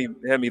 Had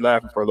me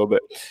laughing for a little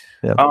bit.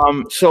 Yeah.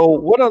 So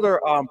what other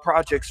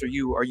projects are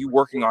you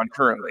working on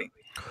currently?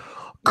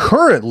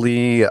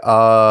 Currently,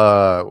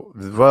 well,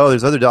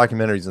 there's other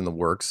documentaries in the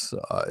works,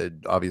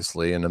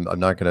 obviously, and I'm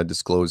not going to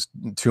disclose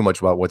too much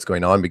about what's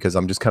going on because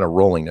I'm just kind of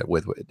rolling it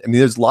with it. I mean,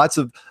 there's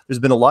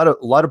been a lot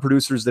of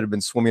producers that have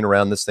been swimming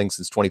around this thing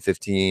since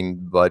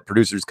 2015, but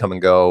producers come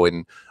and go,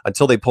 and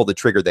until they pull the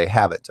trigger, they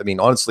haven't. I mean,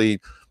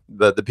 honestly,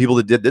 the people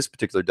that did this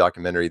particular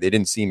documentary, they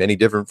didn't seem any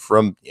different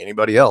from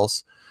anybody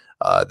else.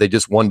 They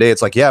just, one day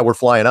it's like, yeah, we're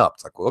flying up.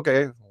 It's like, well,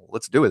 okay,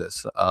 let's do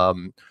this.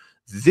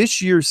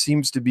 This year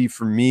seems to be,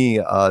 for me,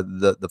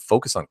 the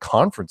focus on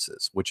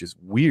conferences, which is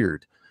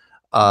weird.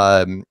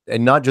 And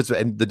not just,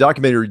 and the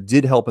documentary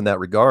did help in that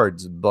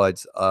regards,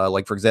 but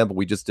like, for example,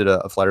 we just did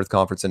a Flat Earth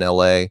conference in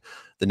LA.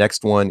 The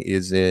next one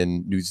is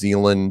in New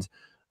Zealand.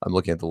 I'm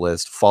looking at the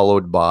list,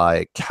 followed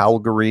by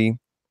Calgary,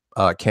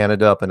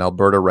 Canada, up in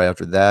Alberta right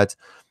after that.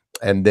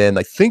 And then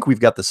I think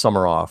we've got the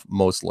summer off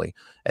mostly.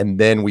 And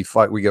then we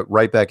get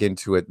right back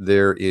into it.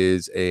 There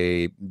is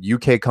a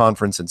UK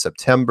conference in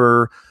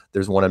September.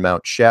 There's one in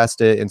Mount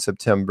Shasta in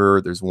September.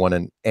 There's one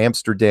in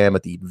Amsterdam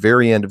at the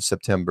very end of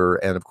September.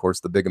 And of course,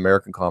 the big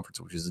American conference,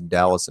 which is in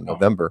Dallas in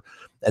November.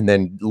 And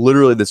then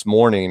literally this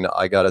morning,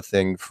 I got a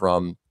thing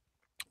from,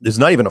 there's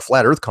not even a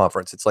Flat Earth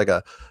conference. It's like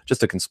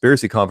just a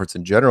conspiracy conference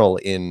in general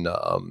in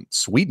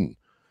Sweden.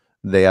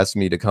 They asked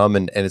me to come,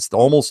 and it's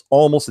almost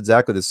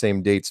exactly the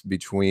same dates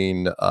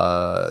between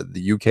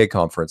the UK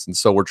conference. And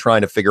so we're trying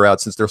to figure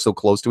out, since they're so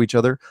close to each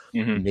other,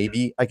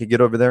 maybe I could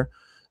get over there.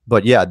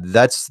 But yeah,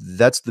 that's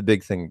the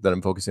big thing that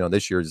I'm focusing on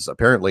this year. Is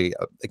apparently,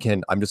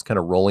 again, I'm just kind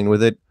of rolling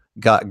with it.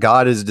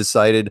 God has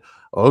decided,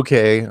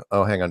 okay.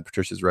 Oh, hang on,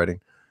 Patricia's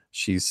writing.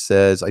 She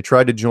says, I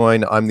tried to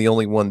join. I'm the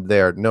only one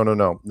there. No.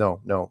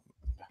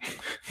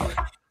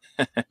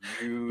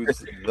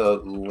 Use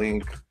the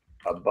link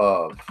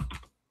above.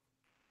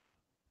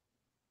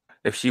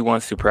 If she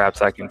wants to,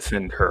 perhaps I can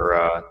send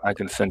her.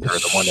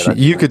 The one that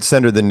you could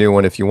send her the new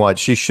one if you want.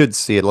 She should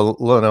see it. No,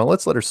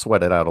 let's let her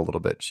sweat it out a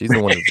little bit. She's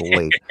the one that's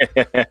late.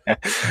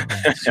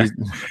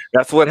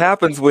 That's what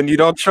happens when you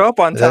don't show up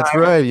on time. That's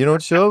right. You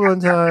don't show up on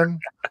time.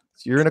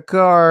 You're in a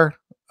car.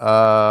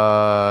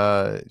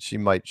 She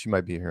might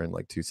be here in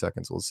like 2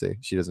 seconds. We'll see.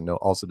 She doesn't know.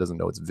 Also doesn't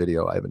know it's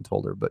video. I haven't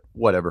told her, but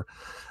whatever.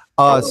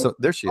 So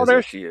there she is. Oh,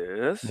 there she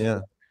is.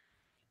 Yeah.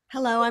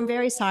 Hello. I'm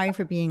very sorry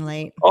for being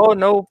late. Oh,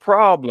 no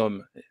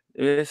problem.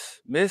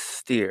 It's Miss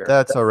Steere.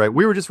 That's all right.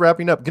 We were just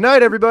wrapping up. Good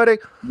night, everybody.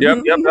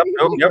 Yep.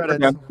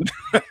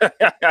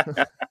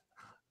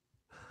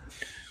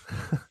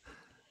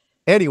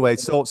 Anyway,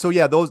 so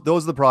yeah, those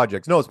are the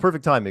projects. No, it's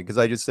perfect timing because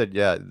I just said,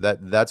 yeah,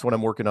 that's what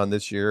I'm working on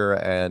this year,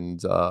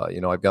 and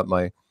I've got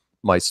my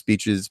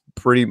speeches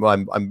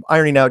I'm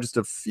ironing out just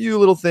a few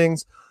little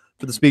things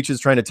for the speeches,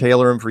 trying to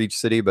tailor them for each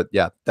city. But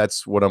yeah,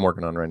 that's what I'm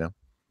working on right now.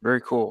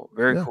 Very cool.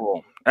 Very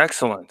cool.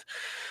 Excellent.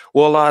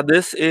 Well,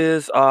 this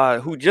is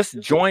who just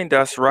joined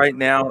us right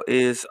now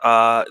is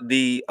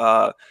the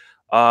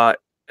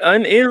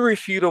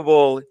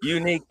irrefutable,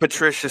 unique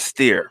Patricia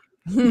Steere.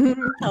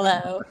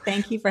 Hello.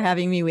 Thank you for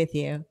having me with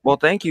you. Well,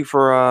 thank you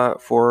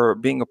for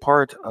being a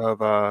part of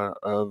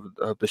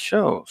the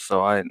show.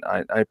 So I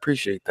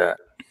appreciate that.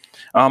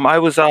 I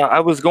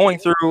was going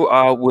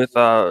through with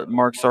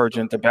Mark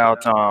Sargent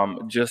about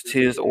just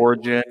his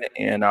origin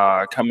and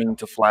coming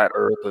to Flat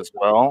Earth as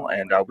well,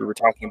 and we were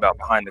talking about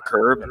Behind the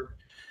Curve and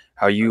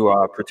how you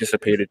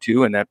participated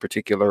too in that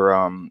particular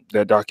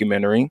that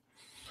documentary.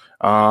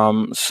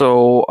 How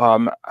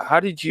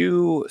did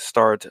you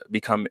start to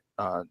become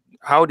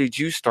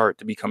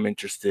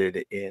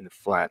interested in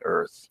flat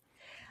Earth?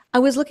 I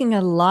was looking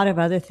at a lot of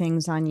other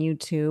things on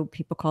YouTube.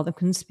 People call them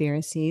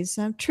conspiracies,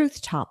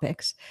 truth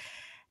topics.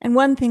 And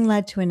one thing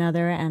led to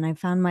another, and I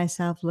found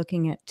myself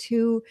looking at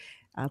two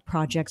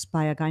projects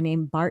by a guy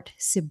named Bart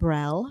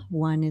Sibrel.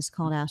 One is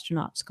called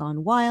Astronauts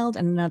Gone Wild,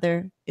 and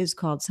another is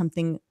called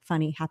Something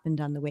Funny Happened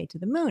on the Way to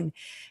the Moon.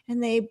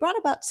 And they brought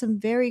about some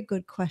very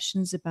good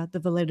questions about the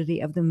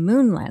validity of the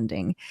moon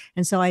landing.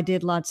 And so I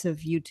did lots of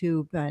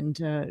YouTube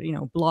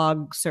and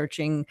blog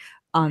searching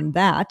on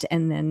that,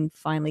 and then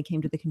finally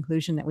came to the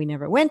conclusion that we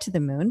never went to the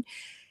moon.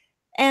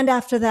 And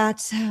after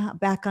that,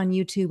 back on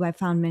YouTube, I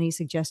found many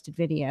suggested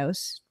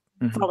videos,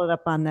 followed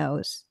up on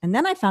those. And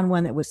then I found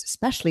one that was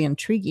especially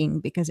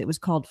intriguing because it was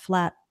called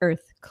Flat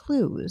Earth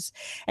Clues.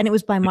 And it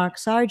was by Mark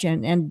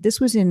Sargent. And this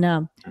was in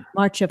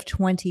March of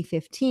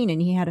 2015.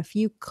 And he had a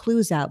few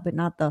clues out, but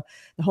not the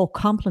whole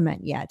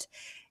complement yet.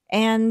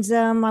 And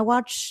I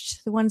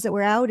watched the ones that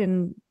were out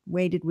and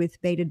waited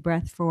with bated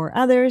breath for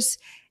others.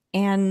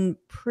 And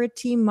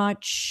pretty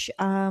much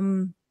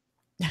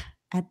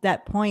at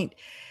that point,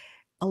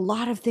 a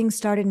lot of things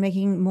started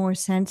making more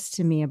sense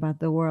to me about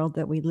the world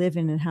that we live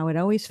in and how it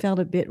always felt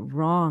a bit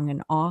wrong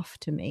and off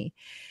to me.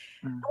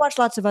 I watched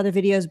lots of other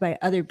videos by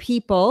other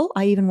people.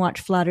 I even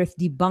watched flat earth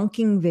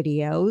debunking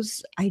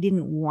videos. I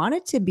didn't want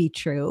it to be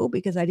true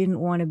because I didn't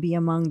want to be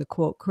among the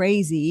quote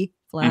crazy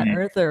flat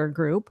earther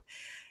group.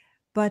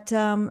 But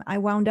I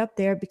wound up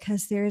there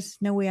because there's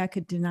no way I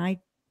could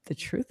deny the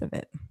truth of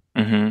it.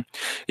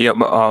 Yeah,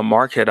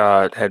 Mark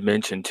had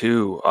mentioned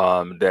too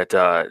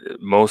that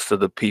most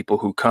of the people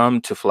who come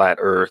to flat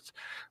Earth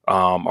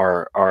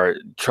are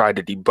try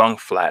to debunk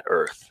flat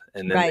Earth,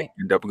 and then they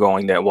end up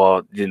going that,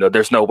 well,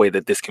 there's no way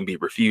that this can be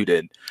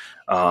refuted,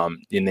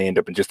 and they end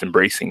up just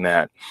embracing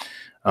that.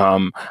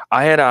 I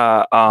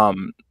had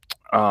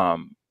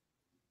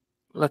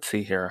let's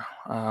see here.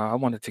 I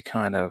wanted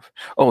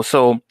to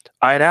so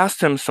I had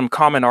asked him some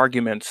common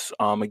arguments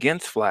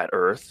against flat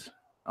Earth.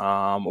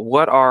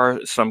 What are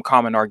some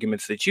common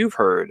arguments that you've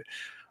heard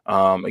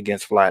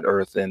against flat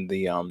Earth, and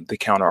the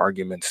counter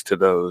arguments to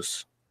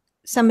those?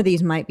 Some of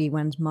these might be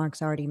ones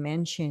Mark's already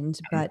mentioned,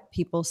 but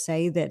people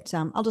say that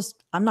I'm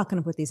not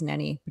going to put these in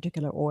any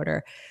particular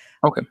order.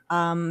 Okay.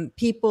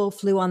 People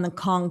flew on the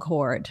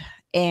Concorde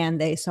and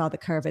they saw the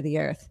curve of the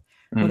Earth.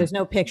 Well, there's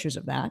no pictures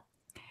of that.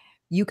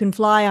 You can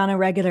fly on a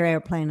regular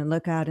airplane and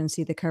look out and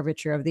see the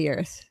curvature of the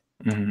Earth.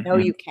 No,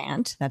 you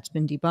can't. That's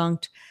been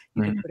debunked.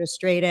 You can put a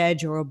straight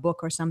edge or a book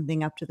or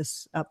something up to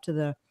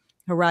the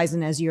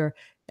horizon as you're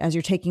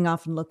taking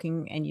off and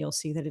looking, and you'll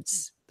see that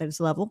it's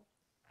level.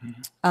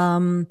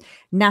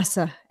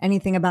 NASA,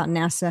 anything about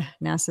NASA?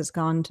 NASA's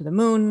gone to the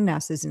moon.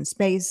 NASA's in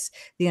space,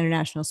 the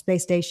International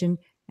Space Station,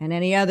 and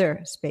any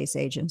other space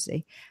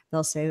agency.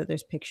 They'll say that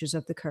there's pictures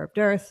of the curved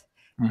Earth,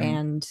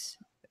 and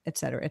et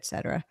cetera, et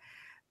cetera.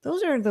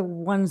 Those are the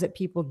ones that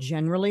people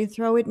generally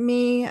throw at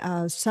me.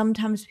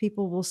 Sometimes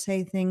people will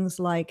say things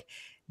like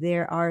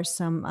there are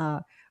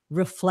some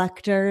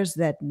reflectors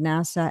that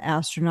NASA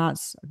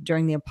astronauts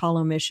during the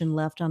Apollo mission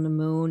left on the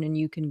moon, and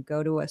you can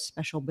go to a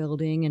special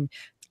building and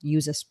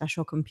use a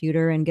special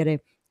computer and get a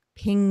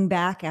ping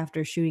back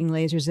after shooting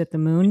lasers at the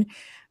moon.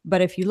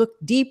 But if you look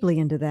deeply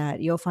into that,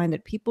 you'll find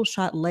that people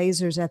shot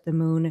lasers at the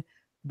moon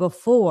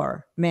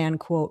before man,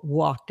 quote,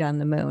 walked on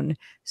the moon.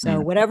 So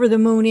whatever the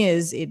moon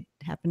is, it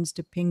happens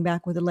to ping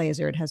back with a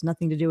laser. It has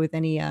nothing to do with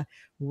any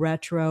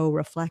retro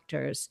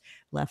reflectors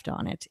left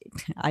on it.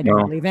 I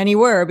don't believe any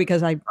were,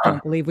 because I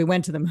don't believe we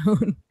went to the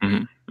moon.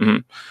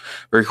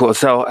 Very cool.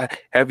 So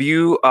have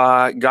you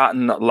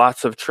gotten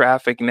lots of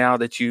traffic now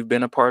that you've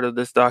been a part of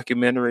this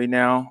documentary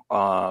now?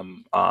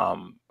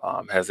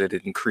 Has it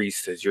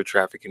increased? Has your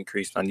traffic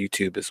increased on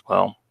YouTube as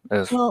well?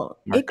 Well,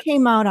 it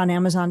came out on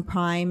Amazon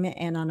Prime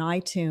and on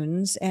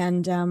iTunes,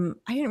 and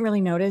I didn't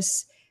really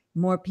notice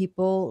more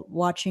people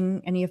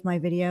watching any of my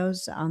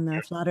videos on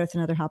the Flat Earth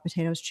and Other Hot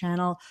Potatoes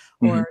channel,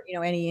 or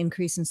any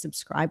increase in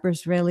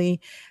subscribers, really.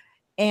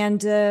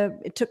 And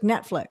it took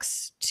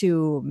Netflix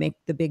to make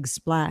the big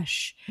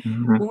splash.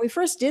 When we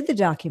first did the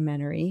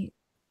documentary,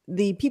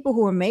 the people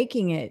who were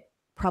making it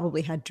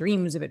probably had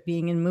dreams of it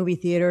being in movie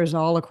theaters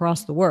all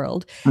across the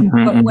world.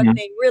 But what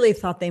they really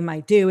thought they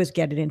might do is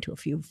get it into a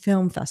few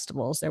film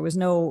festivals. There was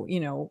no,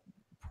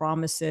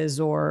 promises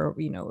or,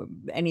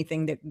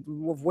 anything that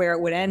where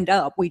it would end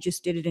up. We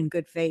just did it in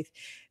good faith,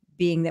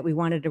 being that we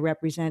wanted to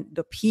represent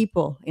the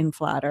people in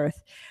Flat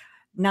Earth.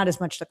 Not as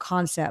much the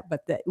concept,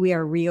 but that we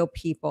are real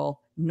people,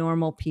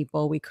 normal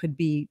people. We could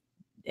be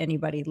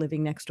anybody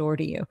living next door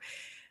to you.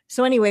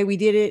 So anyway, we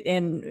did it,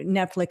 and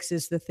Netflix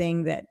is the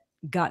thing that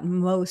got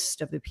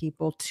most of the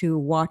people to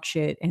watch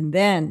it. And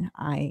then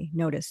I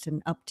noticed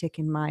an uptick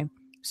in my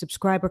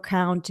subscriber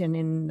count and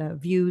in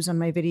views on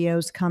my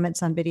videos,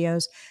 comments on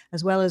videos,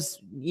 as well as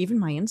even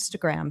my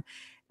Instagram.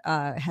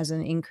 has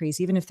an increase,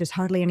 even if there's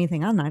hardly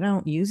anything on. I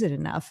don't use it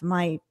enough.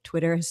 My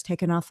Twitter has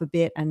taken off a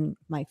bit, and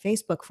my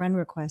Facebook friend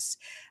requests,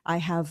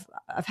 I've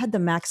had the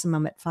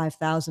maximum at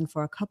 5,000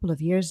 for a couple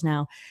of years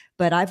now,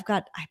 but I've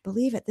got, I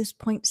believe at this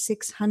point,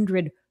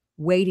 600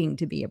 waiting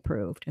to be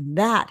approved. And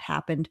that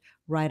happened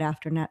right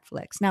after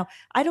Netflix. Now,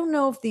 I don't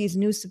know if these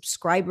new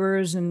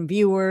subscribers and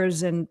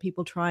viewers and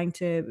people trying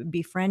to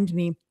befriend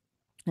me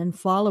and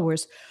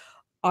followers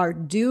are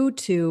due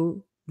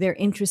to they're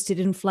interested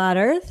in flat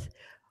Earth,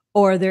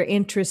 or they're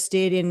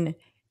interested in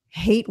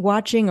hate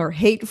watching or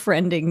hate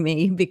friending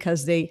me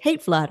because they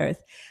hate flat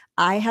Earth.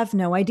 I have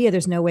no idea.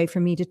 There's no way for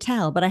me to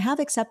tell, but I have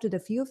accepted a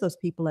few of those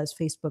people as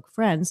Facebook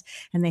friends,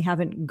 and they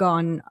haven't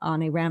gone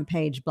on a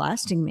rampage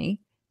blasting me.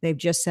 They've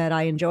just said,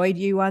 I enjoyed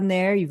you on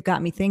there. You've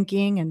got me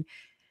thinking, and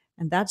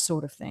that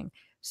sort of thing.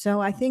 So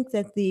I think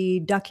that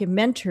the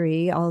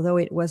documentary, although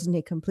it wasn't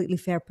a completely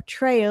fair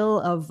portrayal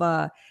of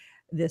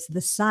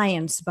the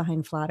science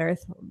behind flat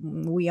Earth,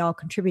 we all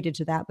contributed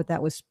to that, but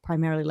that was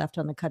primarily left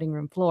on the cutting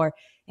room floor.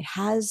 It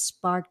has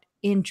sparked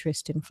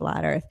interest in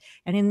flat Earth,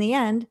 and in the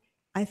end,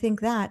 I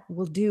think that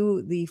will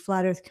do the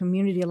flat Earth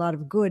community a lot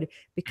of good,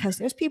 because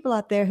there's people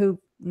out there who've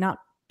not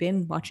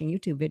been watching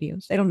YouTube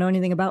videos. They don't know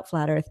anything about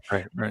flat Earth.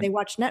 Right, right. They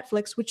watch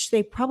Netflix, which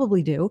they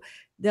probably do.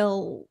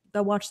 They'll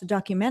watch the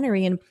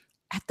documentary, and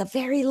at the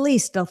very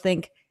least, they'll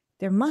think,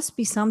 there must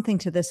be something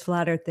to this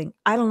flat Earth thing.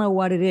 I don't know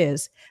what it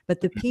is,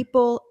 but the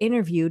people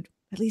interviewed,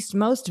 at least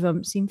most of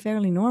them, seem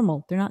fairly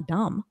normal. They're not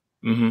dumb.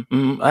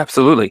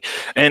 Absolutely.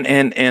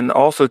 And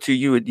also too,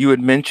 you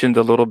had mentioned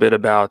a little bit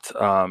about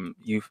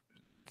you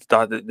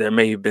thought that there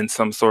may have been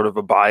some sort of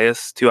a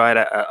bias to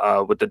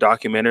it with the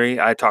documentary.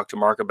 I talked to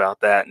Mark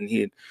about that, and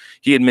he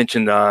had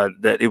mentioned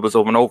that it was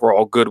an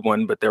overall good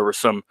one, but there were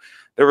some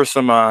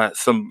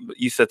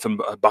you said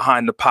some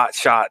behind the pot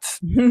shots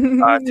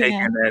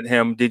taken at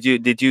him. Did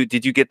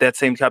you get that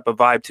same type of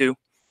vibe too?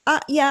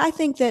 Yeah, I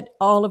think that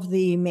all of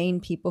the main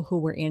people who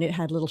were in it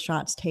had little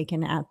shots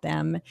taken at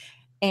them,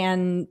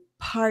 and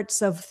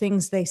parts of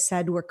things they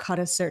said were cut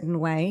a certain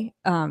way.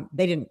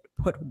 They didn't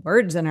put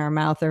words in our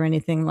mouth or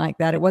anything like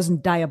that. It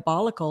wasn't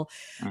diabolical.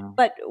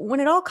 But when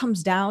it all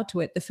comes down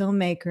to it, the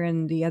filmmaker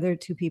and the other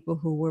two people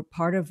who were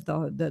part of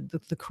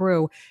the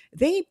crew,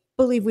 they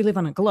believe we live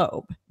on a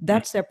globe.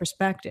 That's their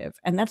perspective.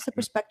 And that's the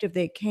perspective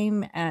they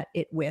came at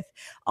it with.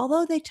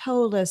 Although they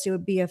told us it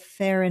would be a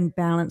fair and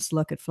balanced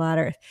look at flat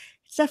Earth,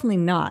 it's definitely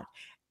not.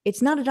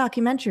 It's not a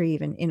documentary,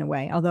 even, in a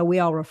way, although we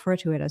all refer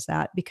to it as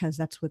that because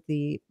that's what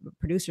the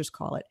producers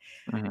call it.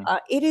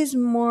 It is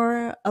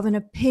more of an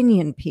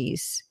opinion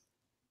piece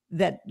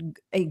that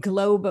a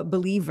globe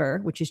believer,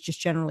 which is just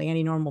generally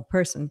any normal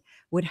person,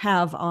 would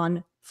have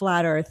on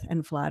flat Earth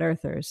and flat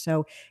earthers.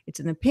 So it's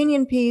an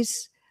opinion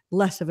piece,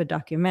 less of a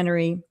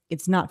documentary.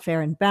 It's not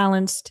fair and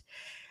balanced,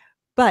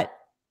 but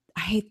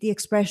I hate the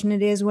expression,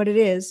 it is what it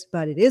is,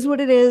 but it is what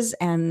it is.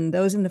 And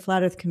those in the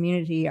flat Earth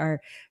community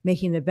are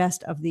making the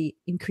best of the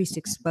increased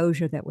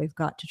exposure that we've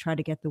got to try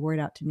to get the word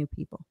out to new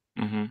people.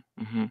 Man,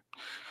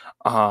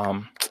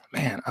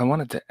 I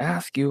wanted to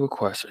ask you a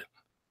question,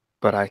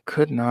 but I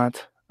could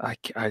not. I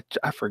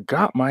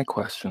forgot my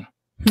question.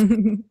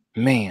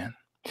 Man.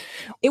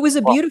 It was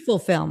a beautiful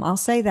film. I'll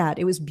say that.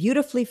 It was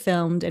beautifully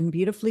filmed and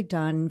beautifully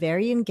done,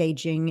 very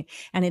engaging,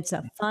 and it's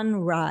a fun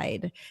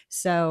ride.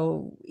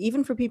 So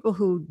even for people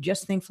who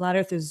just think flat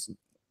Earth is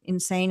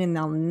insane and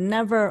they'll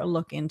never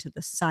look into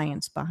the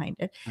science behind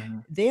it,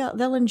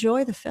 they'll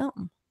enjoy the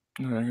film.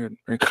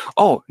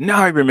 Oh,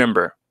 now I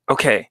remember.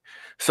 Okay.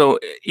 So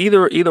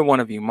either one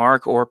of you,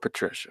 Mark or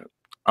Patricia,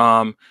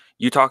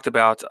 you talked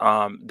about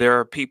there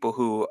are people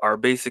who are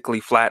basically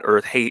flat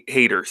Earth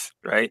haters,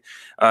 right?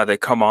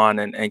 That come on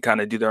and kind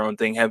of do their own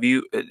thing. Have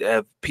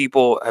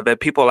people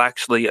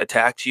actually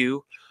attacked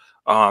you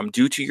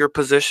due to your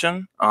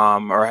position,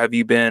 or have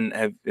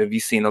you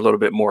seen a little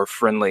bit more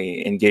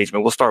friendly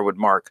engagement? We'll start with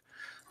Mark.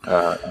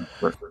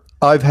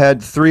 I've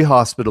had 3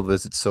 hospital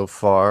visits so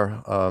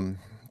far.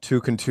 2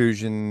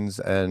 contusions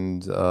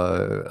and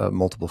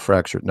multiple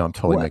fractures. No, I'm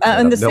totally making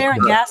and that the up.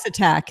 sarin gas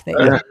attack.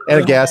 And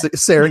a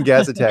sarin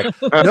gas attack.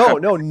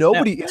 No,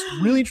 nobody. It's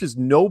really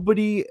interesting.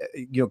 Nobody,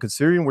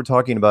 considering we're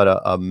talking about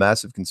a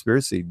massive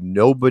conspiracy,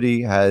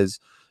 nobody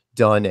has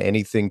done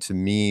anything to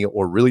me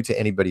or really to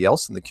anybody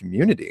else in the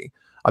community.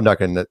 I'm not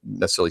going to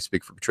necessarily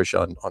speak for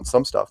Patricia on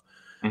some stuff,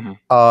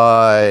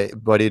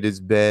 but it has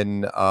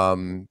been.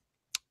 Sorry,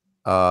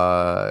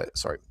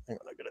 hang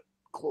on. I gotta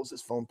close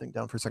this phone thing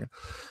down for a second.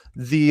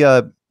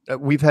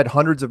 We've had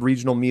hundreds of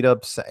regional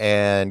meetups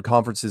and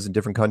conferences in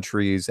different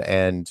countries,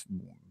 and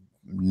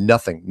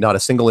not a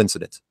single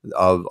incident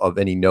of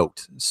any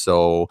note.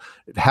 So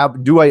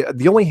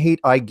the only hate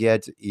I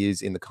get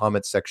is in the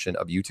comments section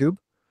of YouTube.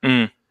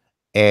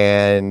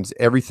 And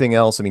everything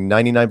else, I mean,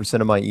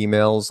 99% of my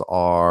emails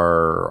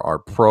are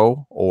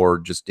pro or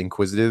just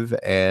inquisitive,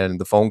 and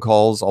the phone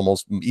calls,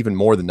 almost even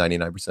more than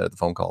 99% of the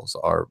phone calls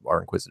are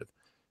inquisitive.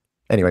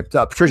 Anyway,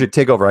 Patricia,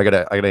 take over. I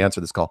gotta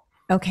answer this call.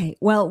 Okay.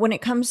 Well, when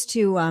it comes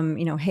to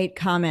hate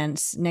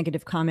comments,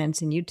 negative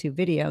comments in YouTube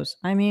videos,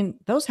 I mean,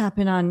 those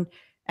happen on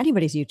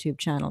anybody's YouTube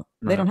channel.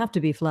 They don't have to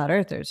be flat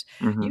earthers.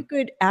 You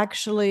could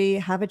actually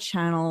have a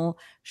channel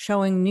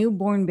showing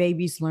newborn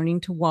babies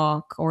learning to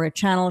walk, or a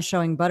channel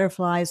showing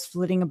butterflies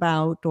flitting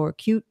about, or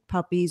cute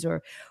puppies,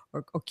 or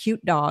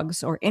cute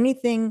dogs, or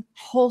anything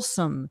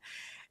wholesome.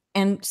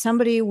 And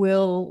somebody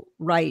will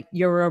write,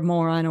 "You're a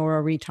moron or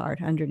a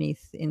retard,"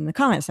 underneath in the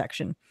comment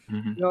section.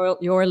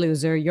 You're a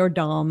loser, you're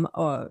dumb,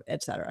 or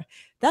etc.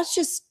 That's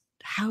just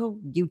how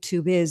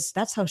YouTube is.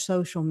 That's how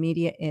social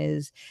media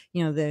is.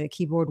 You know, the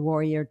keyboard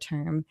warrior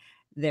term.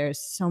 There's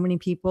so many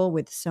people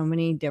with so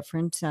many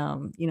different,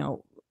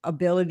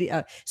 ability,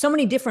 so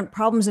many different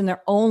problems in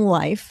their own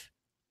life.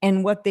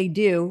 And what they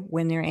do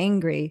when they're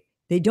angry,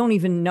 they don't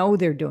even know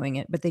they're doing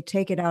it, but they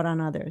take it out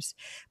on others.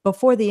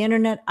 Before the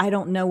internet, I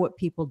don't know what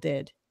people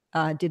did.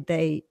 Did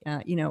they,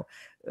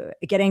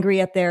 get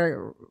angry at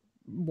their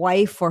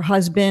wife or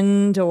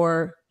husband,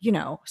 or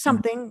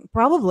something,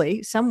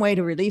 probably some way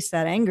to release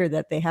that anger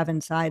that they have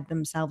inside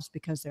themselves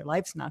because their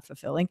life's not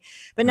fulfilling.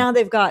 But now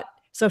they've got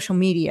social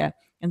media,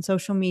 and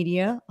social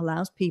media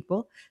allows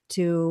people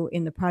to,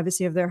 in the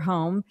privacy of their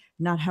home,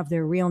 not have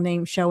their real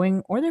name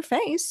showing or their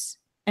face,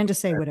 and to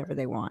say whatever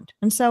they want.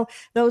 And so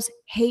those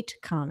hate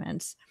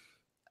comments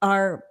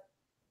are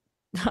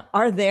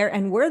there,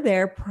 and were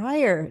there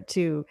prior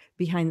to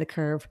Behind the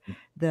Curve,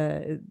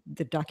 the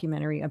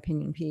documentary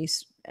opinion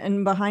piece,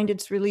 and behind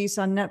its release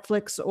on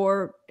Netflix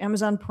or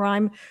Amazon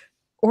Prime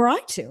or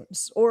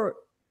iTunes, or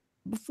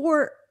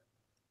before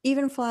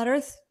even Flat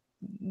Earth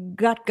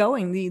got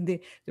going, the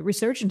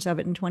resurgence of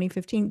it in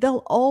 2015.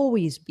 They'll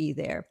always be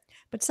there.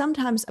 But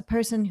sometimes a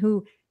person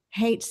who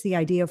hates the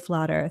idea of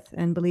Flat Earth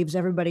and believes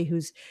everybody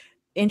who's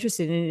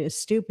interested in it is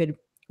stupid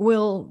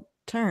will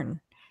turn.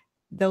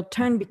 They'll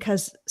turn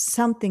because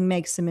something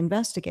makes them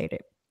investigate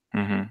it.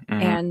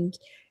 And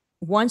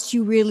once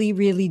you really,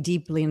 really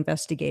deeply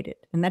investigate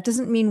it, and that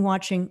doesn't mean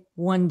watching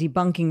one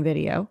debunking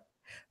video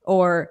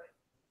or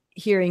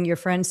hearing your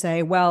friend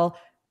say, "Well,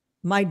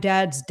 my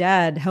dad's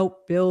dad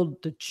helped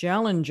build the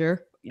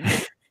Challenger."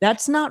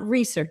 That's not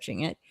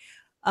researching it.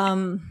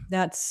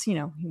 That's,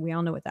 we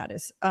all know what that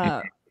is.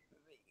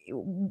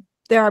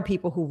 There are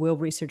people who will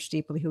research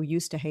deeply, who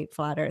used to hate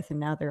Flat Earth, and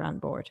now they're on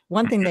board.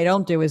 One thing they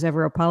don't do is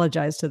ever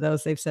apologize to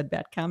those they've said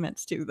bad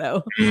comments to,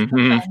 though. I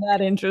find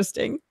that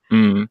interesting.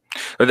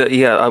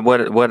 Yeah,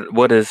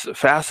 what is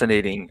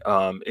fascinating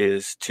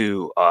is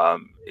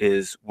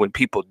when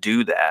people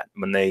do that,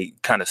 when they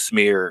kind of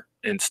smear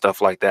and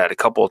stuff like that. A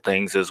couple of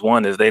things is,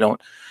 one is they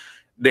don't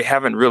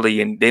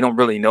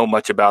really know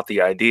much about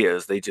the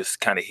ideas. They just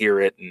kind of hear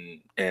it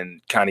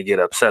and kind of get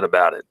upset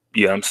about it.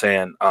 You know what I'm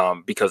saying?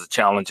 Because it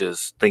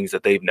challenges things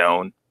that they've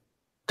known,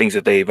 things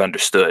that they've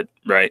understood,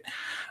 right?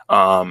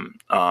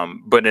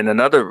 But in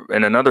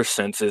another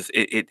sense, is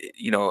it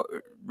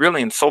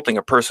really insulting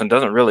a person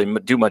doesn't really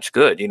do much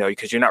good,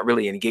 because you're not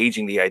really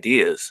engaging the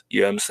ideas.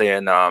 You know what I'm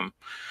saying?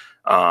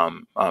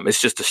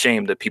 It's just a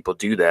shame that people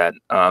do that.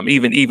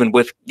 Even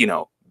with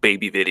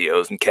baby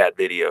videos and cat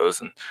videos,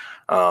 and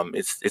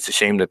it's a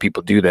shame that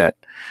people do that.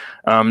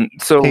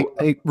 So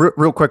hey,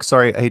 real quick,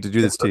 sorry, I hate to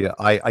do this to you.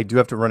 I do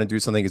have to run and do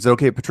something. Is it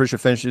okay if Patricia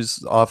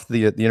finishes off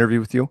the interview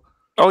with you?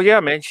 Oh yeah,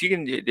 man, she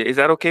can. Is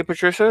that okay,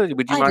 Patricia?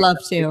 Would you I'd mind? love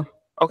to.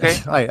 Okay.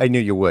 I knew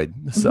you would.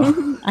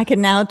 So I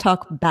can now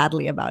talk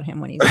badly about him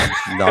when he's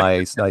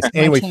nice.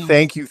 Anyway,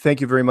 thank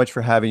you very much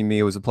for having me.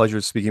 It was a pleasure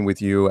speaking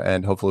with you,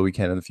 and hopefully we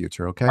can in the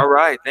future. Okay. All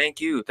right.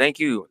 Thank you. I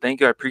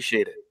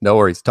appreciate it. No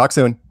worries. Talk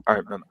soon. All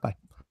right. Bye.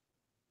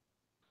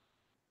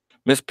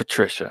 Miss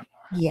Patricia.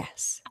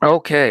 Yes.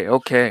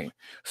 Okay.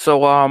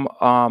 So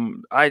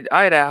I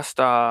had asked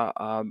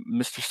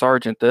Mr.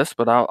 Sargent this,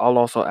 but I'll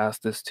also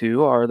ask this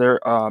too. Are there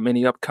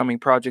any upcoming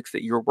projects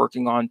that you're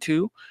working on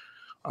too,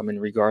 in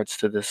regards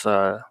to this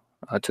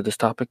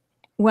topic?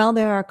 Well,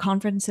 there are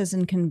conferences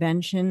and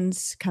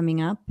conventions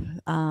coming up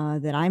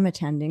that I'm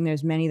attending.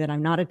 There's many that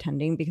I'm not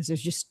attending because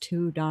there's just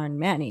too darn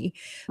many.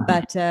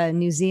 But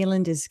New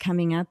Zealand is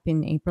coming up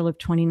in April of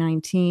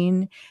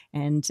 2019,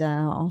 and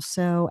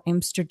also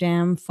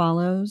Amsterdam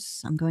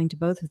follows. I'm going to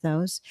both of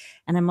those.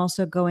 And I'm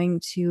also going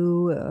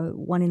to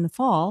one in the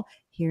fall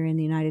here in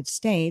the United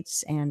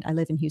States, and I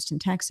live in Houston,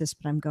 Texas,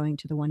 but I'm going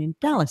to the one in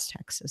Dallas,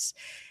 Texas.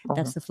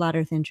 That's the Flat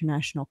Earth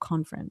International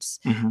Conference.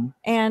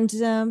 And,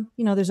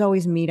 there's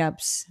always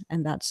meetups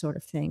and that sort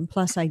of thing.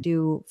 Plus, I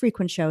do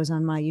frequent shows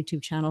on my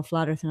YouTube channel,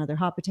 Flat Earth and Other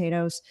Hot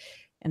Potatoes,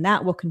 and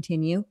that will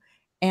continue.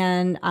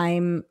 And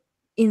I'm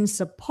in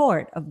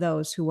support of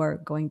those who are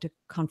going to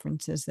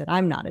conferences that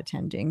I'm not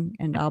attending,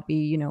 and I'll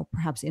be,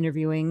 perhaps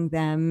interviewing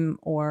them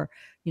or,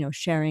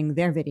 sharing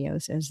their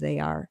videos as they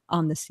are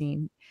on the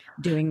scene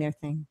doing their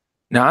thing.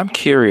 Now, I'm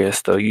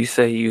curious, though. You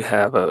say you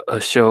have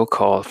a show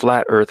called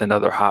Flat Earth and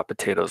Other Hot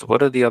Potatoes.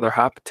 What are the other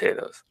hot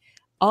potatoes?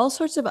 All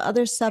sorts of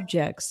other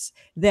subjects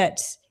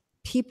that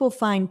people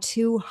find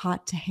too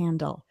hot to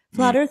handle.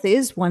 Flat Earth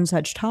is one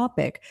such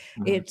topic.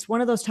 It's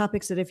one of those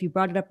topics that if you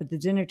brought it up at the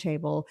dinner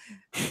table,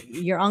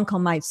 your uncle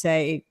might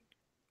say,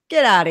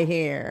 "Get out of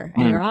here."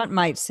 And your aunt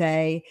might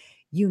say,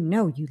 you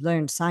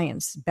learned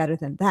science better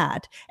than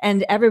that.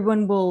 And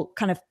everyone will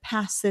kind of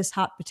pass this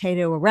hot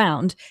potato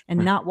around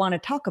and not want to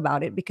talk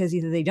about it because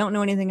either they don't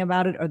know anything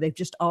about it or they've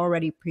just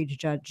already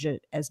prejudged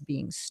it as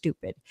being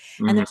stupid.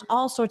 And there's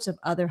all sorts of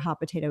other hot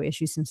potato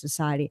issues in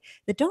society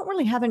that don't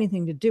really have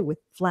anything to do with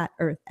flat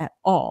earth at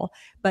all,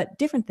 but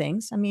different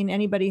things. I mean,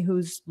 anybody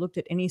who's looked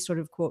at any sort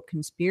of quote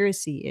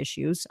conspiracy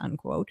issues,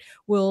 unquote,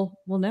 will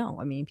know.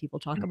 I mean, people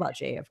talk about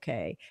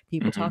JFK,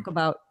 people talk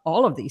about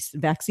all of these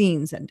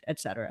vaccines and et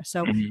cetera.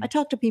 So I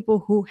talk to people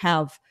who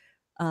have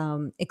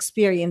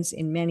experience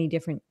in many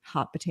different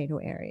hot potato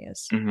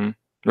areas.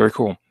 Very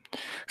cool.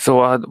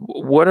 So,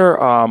 what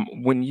are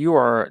when you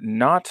are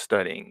not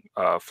studying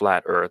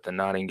flat Earth and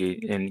not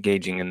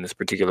engaging in this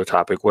particular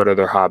topic? What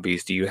other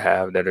hobbies do you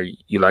have that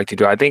you like to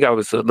do? I think I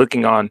was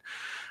looking on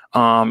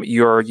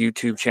your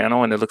YouTube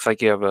channel, and it looks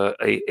like you have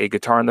a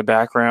guitar in the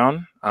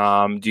background.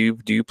 Do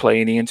you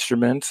play any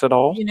instruments at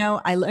all? You know,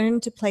 I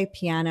learned to play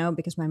piano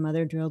because my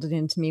mother drilled it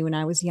into me when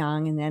I was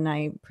young, and then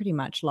I pretty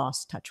much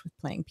lost touch with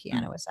playing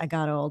piano as I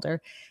got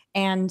older.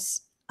 And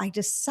I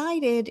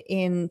decided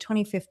in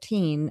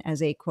 2015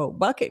 as a quote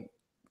bucket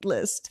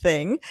list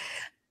thing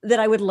that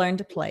I would learn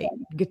to play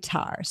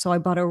guitar. So I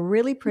bought a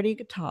really pretty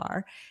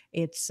guitar.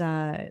 It's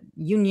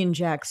Union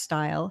Jack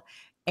style,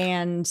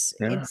 and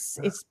Yeah.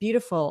 it's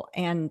beautiful,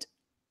 and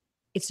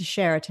it's a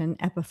Sheraton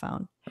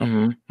Epiphone.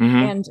 Mm-hmm.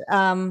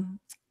 And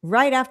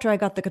right after I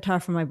got the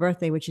guitar for my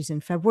birthday, which is in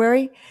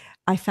February,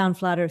 I found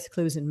Flat Earth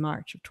Clues in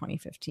March of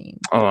 2015.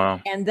 Oh, wow.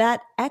 And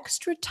that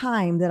extra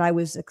time that I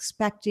was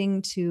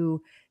expecting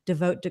to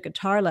devote to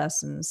guitar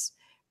lessons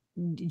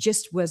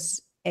just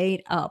was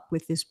ate up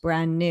with this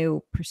brand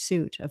new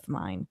pursuit of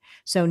mine.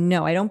 So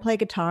no, I don't play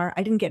guitar.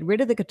 I didn't get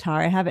rid of the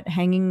guitar. I have it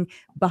hanging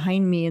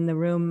behind me in the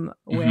room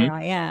where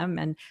I am.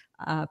 And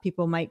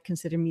people might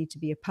consider me to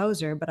be a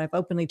poser, but I've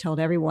openly told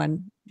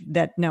everyone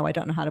that no, I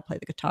don't know how to play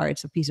the guitar.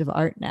 It's a piece of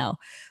art now.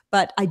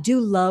 But I do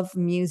love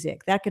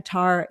music. That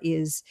guitar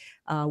is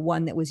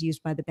one that was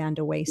used by the band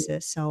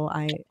Oasis. So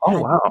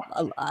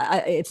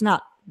it's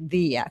not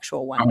the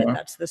actual one, but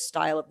that's the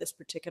style of this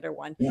particular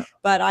one. Yeah.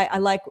 But I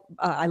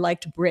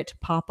liked Brit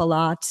pop a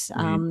lot.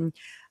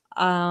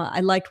 I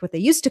liked what they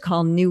used to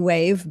call new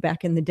wave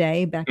back in the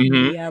day, back in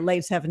the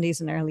late 70s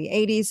and early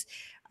 80s.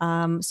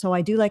 So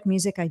I do like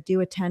music. I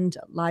do attend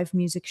live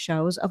music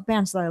shows of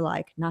bands that I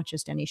like, not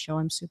just any show.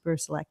 I'm super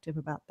selective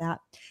about that.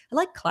 I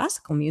like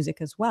classical music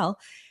as well.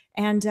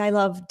 And I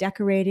love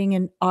decorating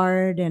and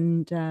art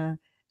and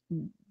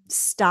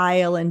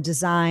style and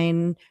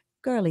design,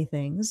 girly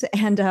things.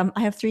 And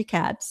I have 3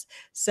 cats.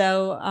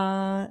 So,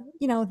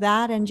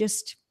 that and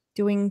just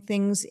doing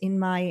things in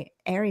my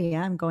area.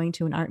 I'm going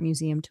to an art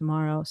museum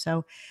tomorrow.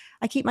 So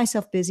I keep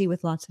myself busy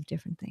with lots of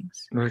different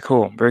things. Very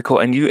cool. Very cool.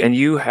 And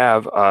you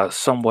have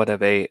somewhat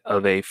of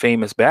a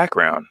famous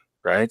background,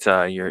 right?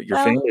 Your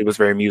family was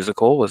very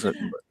musical, was it?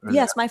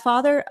 Yes, my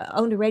father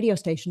owned a radio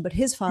station, but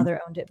his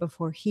father owned it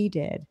before he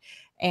did.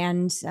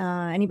 And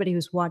anybody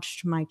who's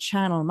watched my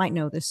channel might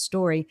know this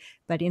story.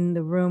 But in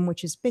the room,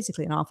 which is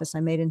basically an office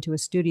I made into a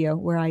studio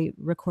where I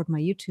record my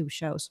YouTube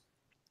shows,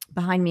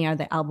 behind me are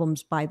the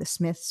albums by the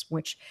Smiths,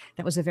 which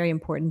that was a very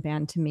important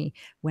band to me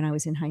when I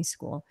was in high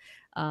school.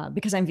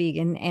 Because I'm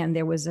vegan, and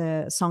there was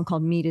a song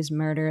called Meat is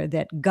Murder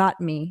that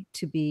got me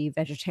to be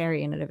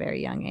vegetarian at a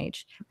very young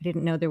age. I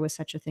didn't know there was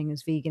such a thing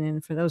as vegan.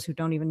 And for those who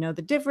don't even know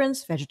the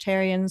difference,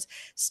 vegetarians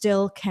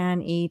still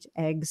can eat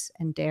eggs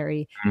and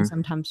dairy and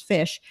sometimes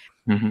fish.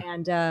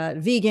 And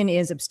vegan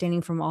is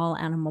abstaining from all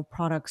animal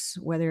products,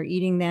 whether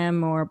eating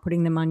them or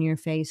putting them on your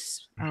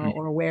face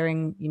or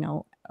wearing,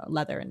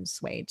 leather and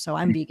suede. So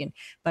I'm vegan.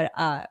 But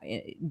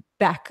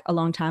back a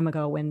long time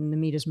ago when the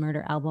Meat is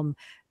Murder album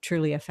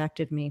truly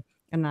affected me,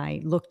 and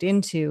I looked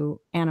into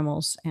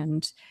animals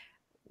and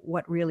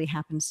what really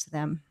happens to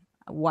them,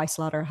 why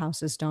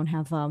slaughterhouses don't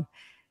have,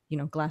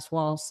 glass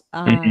walls.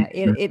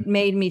 It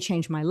made me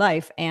change my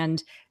life.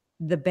 And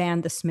the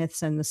band, the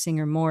Smiths and the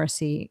singer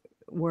Morrissey,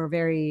 were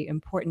very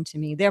important to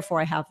me.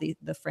 Therefore, I have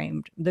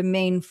the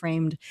main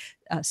framed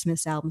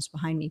Smiths albums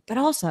behind me. But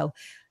also,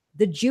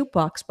 the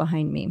jukebox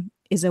behind me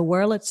is a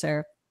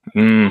Wurlitzer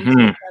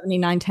 79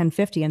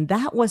 1050, and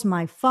that was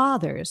my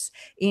father's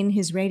in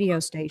his radio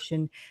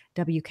station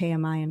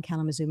WKMI in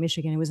Kalamazoo,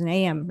 Michigan. It was an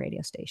AM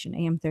radio station,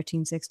 AM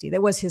 1360.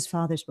 That was his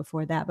father's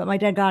before that, but my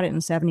dad got it in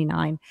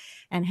 79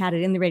 and had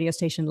it in the radio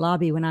station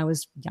lobby when I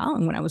was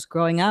young, when I was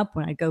growing up,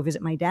 when I'd go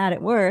visit my dad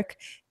at work.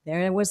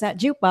 There was that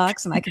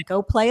jukebox, and I could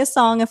go play a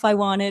song if I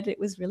wanted. It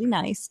was really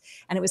nice,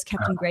 and it was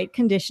kept in great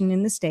condition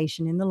in the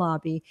station, in the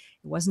lobby.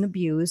 It wasn't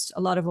abused.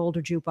 A lot of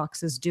older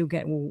jukeboxes do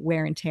get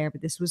wear and tear,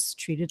 but this was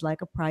treated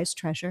like a prized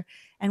treasure.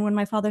 And when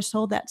my father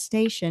sold that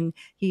station,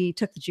 he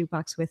took the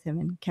jukebox with him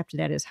and kept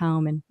it at his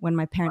home. And when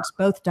my parents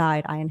both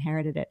died, I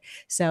inherited it.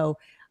 So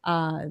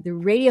the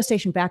radio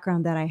station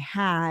background that I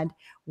had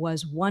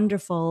was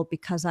wonderful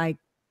because I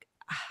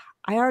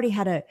already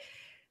had a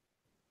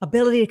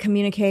ability to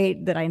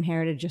communicate that I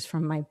inherited just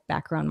from my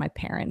background, my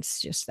parents,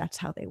 just that's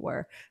how they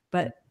were.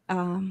 But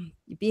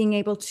being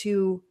able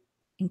to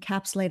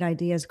encapsulate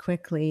ideas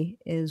quickly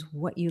is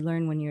what you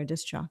learn when you're a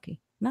disc jockey.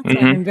 Not that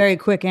I've Mhm. been very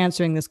quick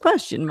answering this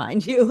question,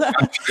 mind you,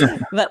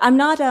 but I'm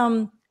not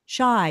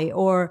shy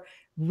or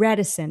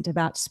reticent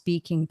about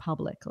speaking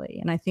publicly.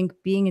 And I think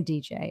being a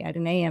DJ at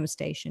an AM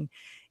station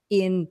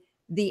in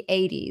the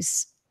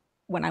 80s,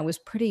 when I was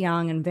pretty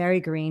young and very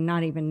green,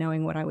 not even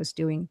knowing what I was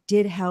doing,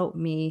 did help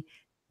me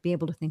be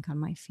able to think on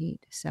my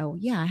feet. So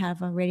yeah, I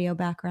have a radio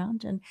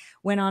background and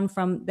went on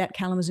from that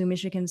Kalamazoo,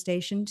 Michigan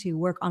station to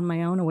work on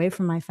my own away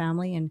from my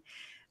family in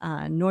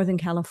Northern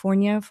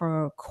California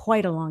for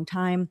quite a long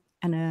time,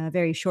 and a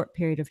very short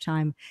period of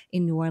time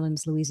in New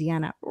Orleans,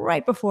 Louisiana,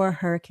 right before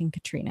Hurricane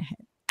Katrina hit.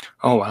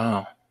 Oh,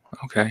 wow.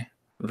 Okay.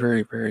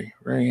 Very, very,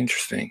 very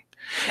interesting.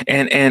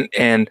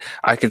 And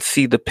I could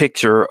see the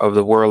picture of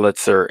the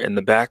Wurlitzer in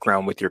the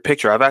background with your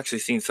picture. I've actually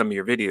seen some of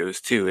your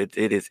videos too. It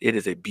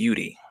is a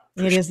beauty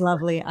for It sure. is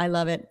lovely. I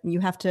love it.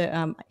 You have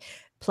to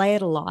play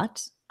it a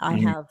lot. I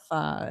Mhm.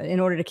 have, in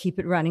order to keep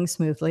it running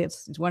smoothly.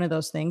 It's one of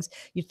those things.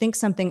 You think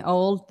something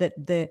old that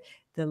the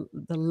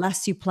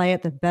less you play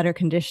it, the better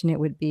condition it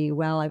would be.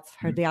 Well, I've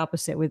heard the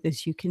opposite with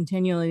this. You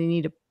continually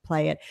need to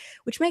play it,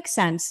 which makes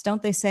sense.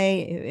 Don't they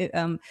say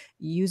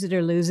use it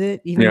or lose it?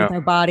 Even Yeah. with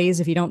our bodies,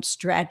 if you don't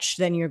stretch,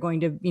 then you're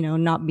going to,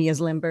 not be as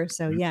limber.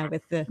 So yeah,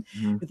 with the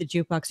Mhm.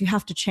 jukebox, you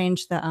have to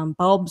change the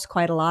bulbs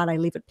quite a lot. I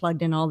leave it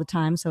plugged in all the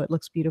time so it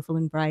looks beautiful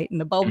and bright, and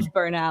the bulbs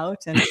burn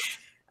out. And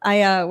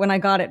I when I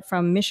got it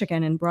from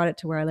Michigan and brought it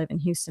to where I live in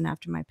Houston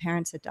after my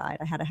parents had died,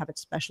 I had to have it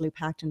specially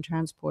packed and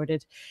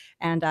transported.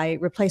 And I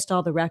replaced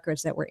all the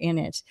records that were in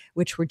it,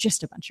 which were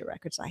just a bunch of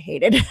records I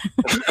hated,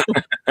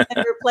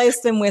 and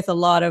replaced them with a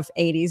lot of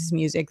 80s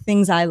music,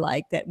 things I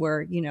like that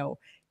were,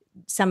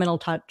 seminal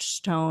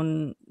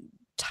touchstone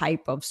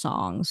type of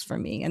songs for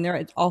me. And there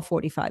are all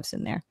 45s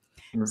in there.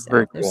 Very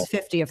So there's cool.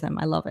 50 of them.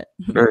 I love it.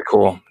 Very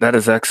cool. That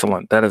is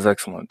excellent. That is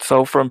excellent.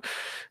 So from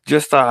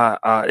just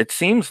it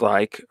seems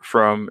like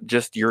from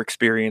just your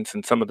experience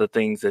and some of the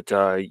things that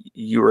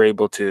you were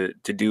able to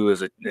do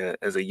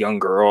as a young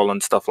girl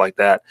and stuff like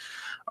that,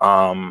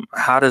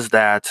 how does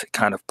that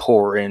kind of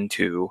pour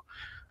into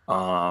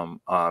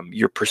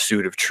your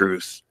pursuit of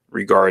truth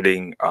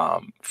regarding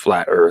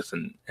flat Earth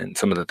and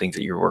some of the things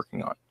that you're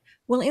working on?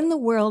 Well, in the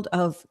world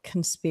of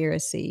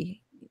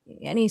conspiracy,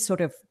 any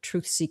sort of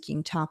truth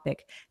seeking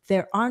topic,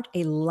 there aren't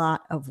a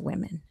lot of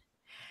women.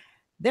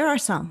 There are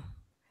some,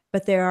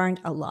 but there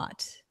aren't a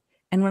lot.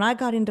 And when I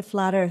got into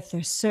flat Earth,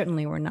 there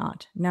certainly were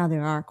not. Now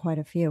there are quite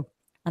a few.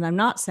 And I'm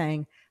not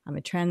saying I'm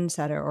a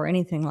trendsetter or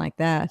anything like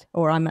that,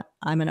 or I'm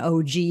an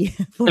OG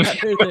flat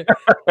earther.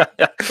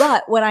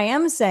 But what I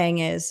am saying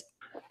is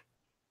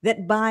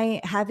that by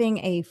having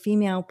a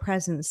female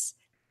presence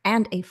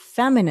and a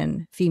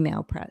feminine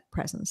female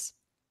presence,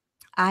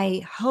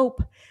 I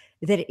hope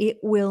that it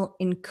will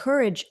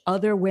encourage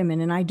other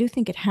women, and I do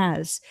think it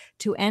has,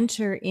 to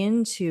enter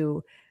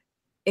into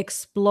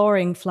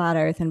exploring flat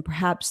Earth and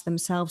perhaps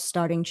themselves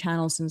starting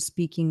channels and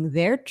speaking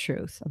their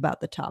truth about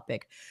the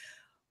topic.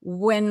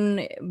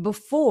 When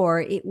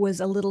before it was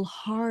a little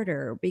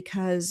harder,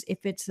 because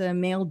if it's a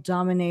male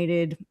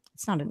dominated,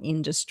 it's not an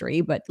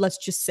industry, but let's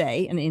just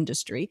say an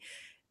industry,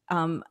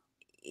 um,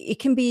 it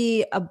can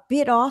be a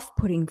bit off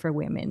putting for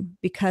women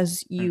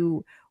because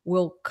you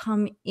will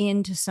come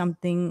into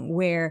something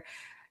where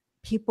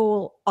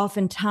people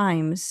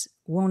oftentimes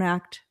won't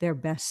act their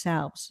best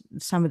selves,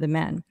 some of the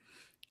men,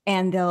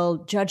 and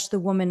they'll judge the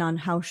woman on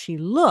how she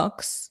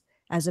looks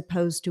as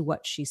opposed to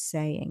what she's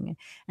saying.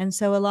 And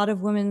so a lot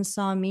of women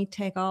saw me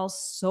take all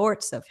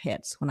sorts of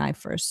hits when I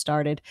first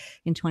started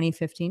in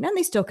 2015, and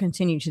they still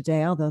continue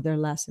today, although they're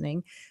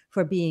lessening,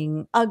 for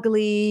being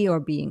ugly or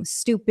being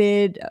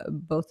stupid,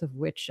 both of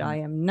which I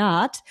am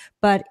not.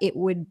 But it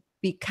would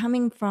be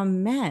coming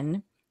from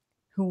men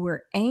who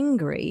were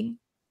angry,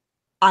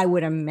 I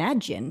would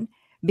imagine,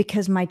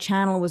 because my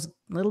channel was a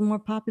little more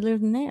popular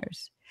than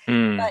theirs.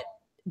 Mm, But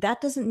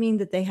that doesn't mean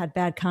that they had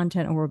bad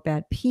content or were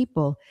bad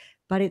people.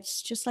 But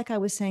it's just like I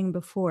was saying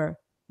before,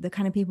 the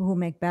kind of people who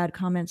make bad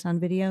comments on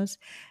videos,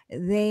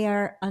 they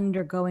are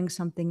undergoing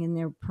something in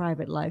their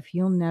private life.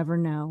 You'll never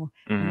know.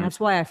 And mhm, that's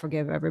why I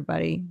forgive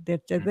everybody. They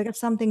got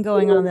something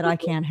going on that I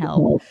can't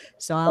help.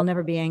 So I'll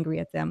never be angry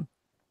at them.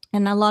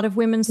 And a lot of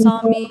women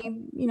saw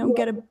me,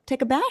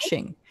 take a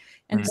bashing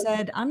and mhm,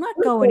 said, I'm not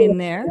going in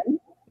there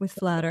with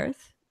flat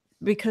Earth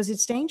because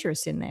it's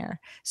dangerous in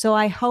there. So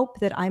I hope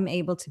that I'm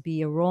able to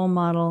be a role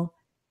model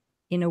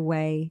in a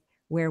way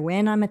where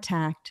when I'm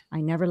attacked,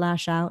 I never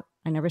lash out.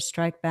 I never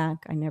strike back.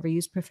 I never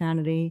use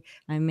profanity.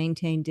 I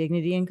maintain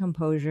dignity and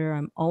composure.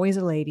 I'm always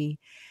a lady.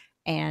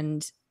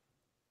 And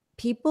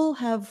people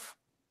have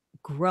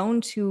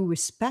grown to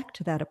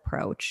respect that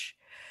approach.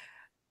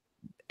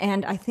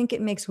 And I think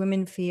it makes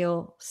women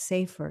feel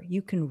safer.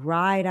 You can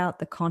ride out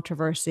the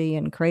controversy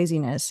and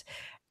craziness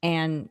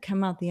and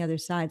come out the other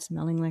side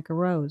smelling like a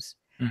rose.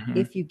 mhm,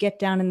 If you get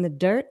down in the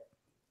dirt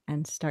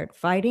and start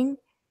fighting,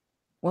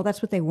 well,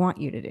 that's what they want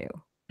you to do.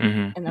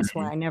 mhm, And that's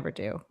why mhm, I never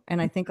do. And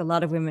I think a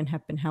lot of women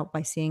have been helped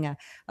by seeing a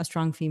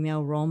strong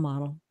female role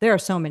model. There are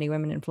so many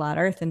women in flat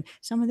Earth, and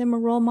some of them are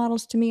role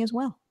models to me as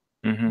well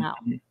mhm, now.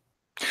 mhm.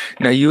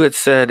 Now you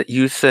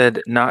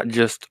said not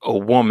just a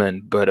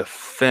woman, but a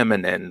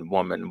feminine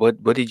woman.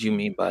 What did you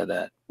mean by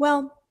that?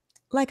 Well,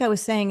 like I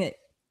was saying,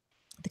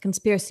 the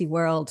conspiracy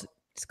world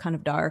is kind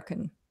of dark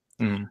and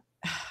Mm,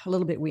 a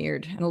little bit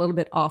weird and a little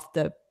bit off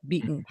the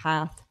beaten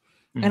path.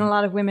 And a mm,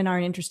 lot of women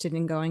aren't interested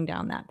in going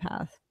down that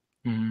path.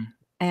 mm,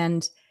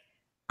 And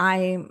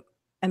I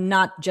am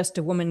not just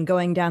a woman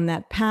going down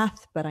that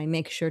path, but I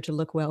make sure to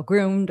look well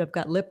groomed. I've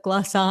got lip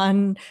gloss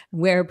on,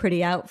 wear a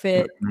pretty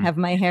outfit, mm, have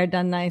my hair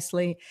done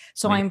nicely.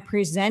 So mm. I'm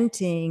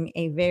presenting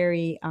a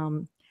very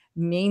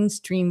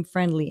mainstream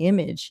friendly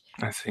image.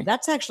 I see.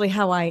 That's actually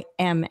how I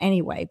am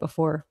anyway,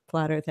 before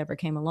Flat Earth ever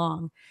came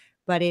along.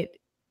 But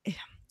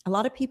a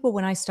lot of people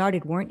when I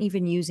started weren't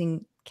even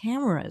using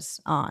cameras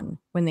on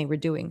when they were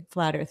doing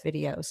Flat Earth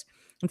videos.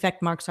 In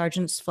fact, Mark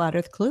Sargent's Flat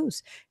Earth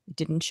Clues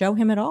didn't show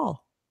him at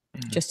all,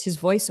 Mm, just his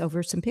voice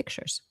over some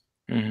pictures.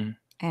 mm,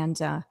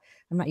 And I'm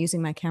not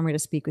using my camera to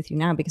speak with you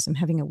now because I'm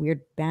having a weird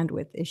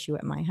bandwidth issue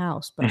at my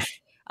house, but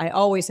I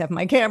always have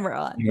my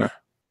camera on. yeah.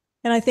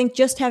 And I think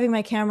just having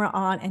my camera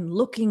on and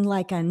looking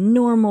like a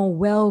normal,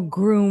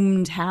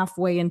 well-groomed,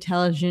 halfway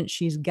intelligent,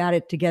 she's got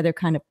it together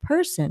kind of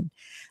person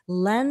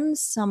lends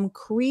some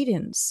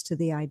credence to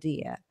the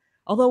idea.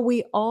 Although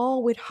we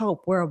all would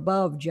hope we're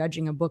above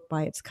judging a book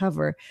by its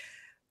cover,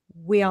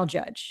 we all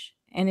judge.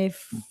 And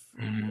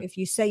Mm, if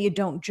you say you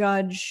don't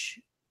judge,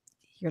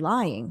 you're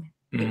lying.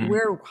 mm,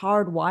 We're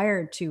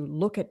hardwired to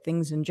look at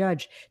things and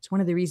judge. It's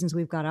one of the reasons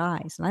we've got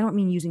eyes. And I don't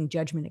mean using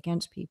judgment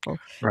against people,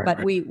 right, but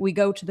right. we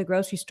go to the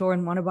grocery store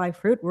and want to buy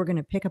fruit. We're going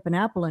to pick up an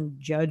apple and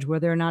judge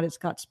whether or not it's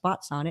got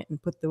spots on it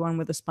and put the one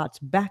with the spots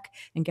back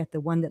and get the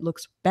one that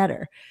looks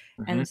better.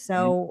 Mhm, And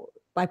so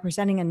by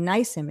presenting a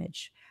nice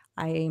image,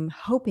 I'm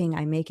hoping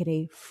I make it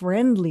a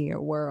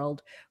friendlier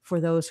world for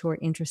those who are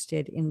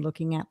interested in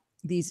looking at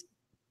these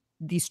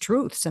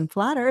truths. And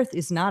flat earth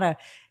is not a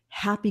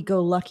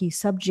happy-go-lucky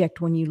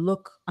subject when you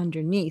look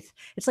underneath.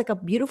 It's like a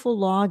beautiful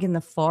log in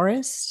the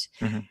forest.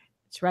 mhm,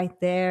 It's right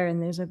there,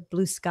 and there's a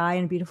blue sky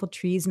and beautiful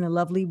trees and a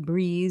lovely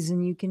breeze,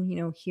 and you can,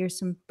 hear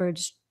some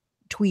birds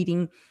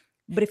tweeting.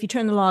 But if you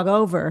turn the log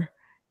over,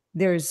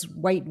 there's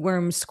white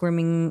worms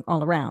squirming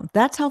all around.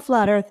 That's how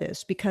flat earth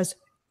is, because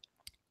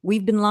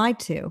we've been lied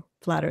to,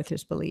 flat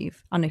earthers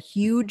believe, on a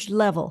huge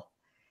level,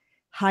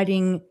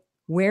 hiding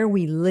where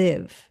we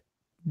live,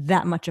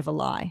 that much of a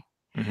lie,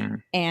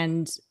 mhm,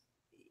 and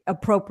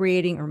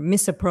appropriating or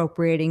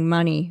misappropriating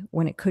money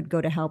when it could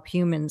go to help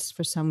humans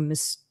for some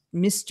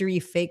mystery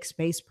fake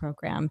space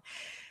program.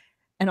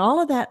 And all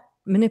of that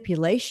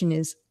manipulation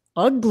is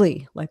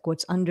ugly, like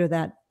what's under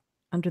that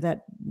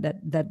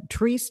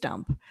tree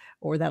stump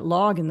or that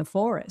log in the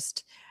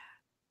forest.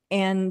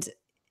 And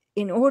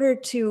in order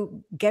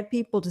to get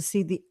people to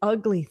see the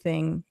ugly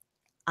thing,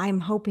 I'm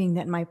hoping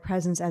that my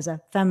presence as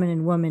a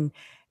feminine woman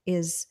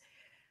is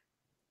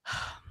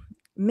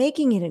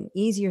making it an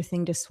easier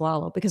thing to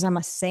swallow, because I'm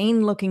a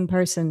sane looking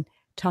person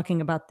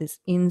talking about this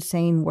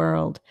insane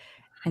world.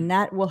 And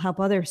that will help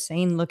other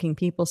sane looking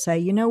people say,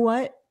 you know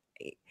what?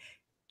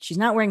 She's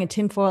not wearing a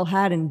tinfoil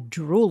hat and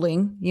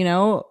drooling,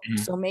 mhm,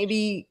 so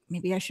maybe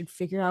I should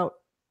figure out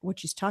what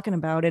she's talking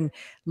about and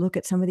look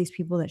at some of these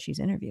people that she's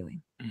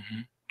interviewing.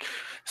 mhm.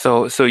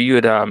 So you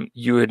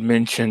had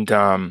mentioned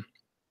um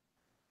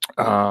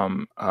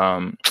um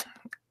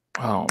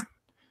oh,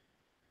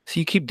 so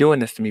you keep doing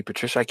this to me,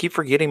 Patricia. I keep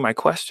forgetting my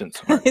questions.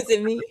 Is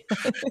it me?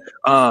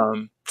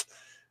 Um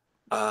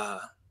uh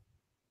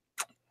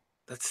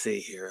let's see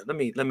here. Let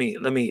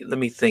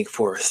me think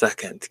for a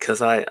second,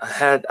 because I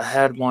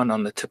had one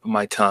on the tip of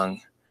my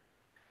tongue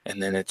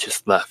and then it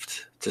just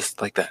left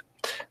just like that.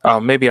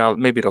 Maybe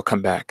it'll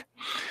come back.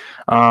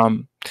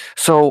 Um,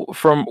 so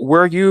from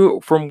where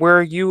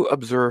you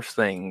observe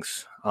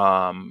things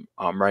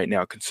right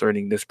now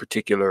concerning this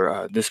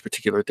particular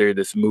theory,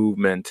 this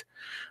movement,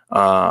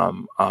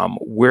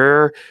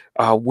 where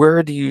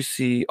do you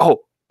see?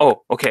 Oh,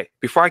 okay.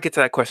 Before I get to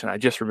that question, I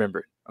just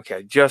remembered. Okay,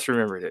 I just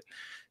remembered it.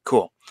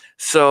 Cool.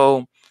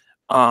 So,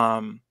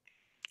 um,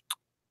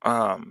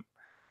 um,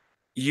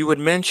 you would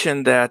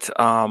mention that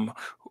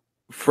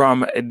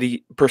from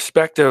the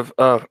perspective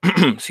of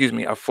excuse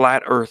me, a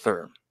flat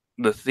earther,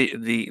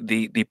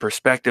 the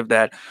perspective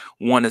that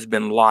one has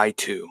been lied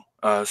to,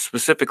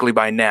 specifically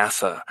by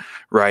NASA,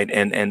 right?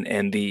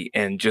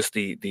 And just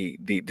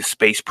the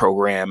space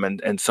program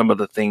and some of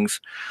the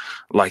things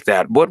like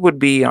that. What would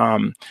be,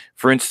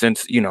 for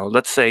instance,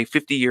 let's say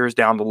 50 years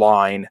down the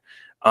line,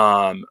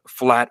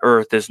 flat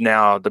earth is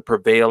now the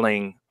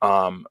prevailing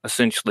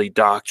essentially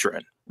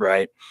doctrine,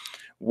 right?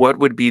 What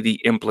would be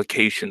the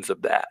implications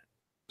of that?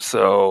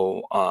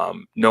 So,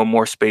 no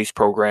more space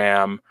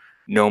program,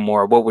 no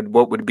more.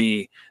 What would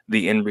be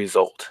the end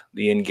result,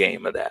 the end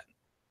game of that?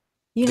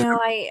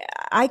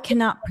 I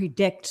cannot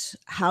predict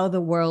how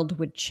the world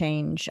would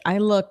change. I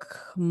look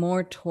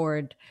more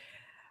toward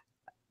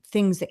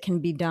things that can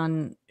be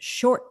done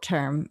short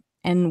term,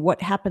 and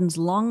what happens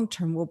long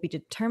term will be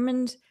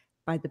determined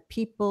by the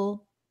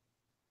people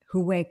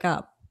who wake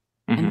up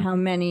and Hmm. how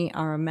many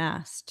are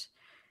amassed.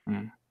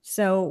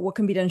 So what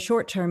can be done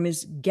short term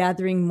is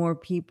gathering more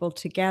people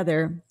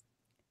together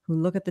who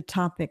look at the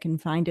topic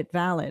and find it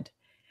valid.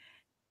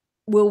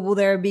 Will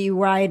there be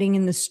rioting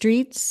in the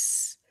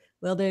streets?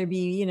 Will there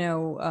be,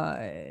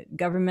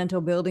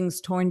 governmental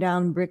buildings torn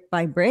down brick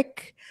by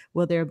brick?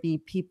 Will there be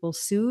people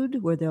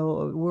sued?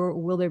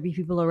 Will there be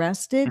people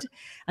arrested?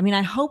 I mean,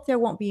 I hope there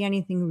won't be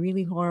anything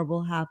really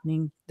horrible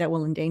happening that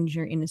will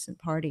endanger innocent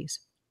parties.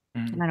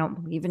 And I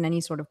don't believe in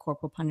any sort of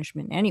corporal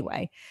punishment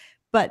anyway.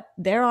 But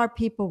there are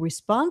people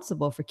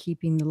responsible for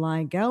keeping the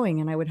lie going,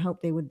 and I would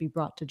hope they would be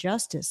brought to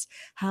justice.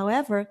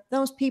 However,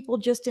 those people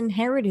just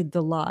inherited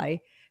the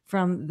lie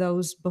from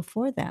those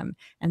before them,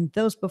 and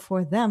those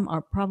before them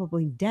are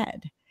probably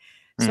dead.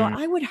 So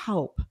I would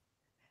hope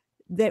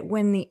that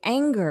when the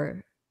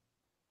anger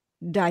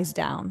dies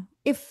down,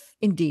 if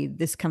indeed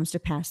this comes to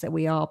pass that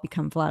we all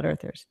become flat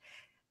earthers,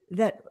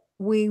 that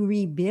we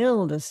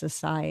rebuild a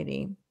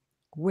society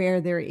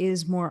where there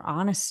is more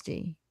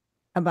honesty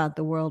about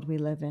the world we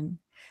live in,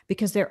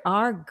 because there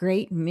are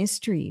great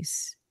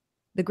mysteries.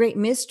 The great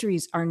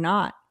mysteries are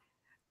not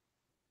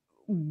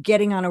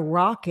getting on a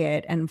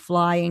rocket and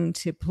flying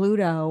to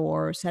Pluto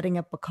or setting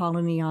up a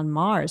colony on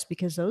Mars,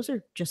 because those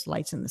are just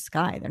lights in the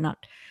sky. They're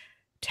not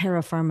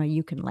terra firma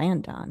you can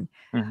land on.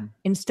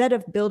 Instead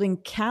of building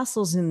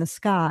castles in the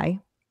sky,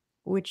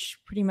 which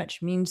pretty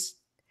much means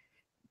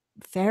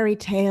fairy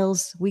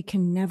tales we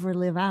can never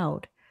live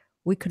out,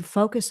 we could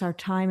focus our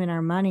time and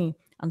our money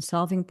on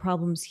solving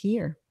problems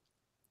here.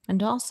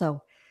 And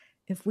also,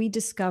 if we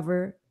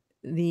discover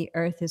the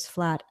earth is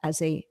flat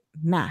as a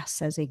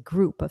mass, as a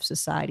group of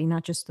society,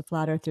 not just the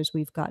flat earthers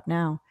we've got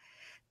now,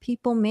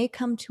 people may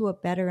come to a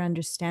better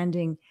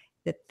understanding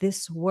that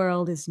this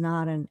world is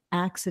not an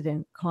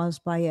accident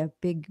caused by a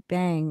big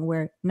bang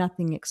where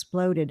nothing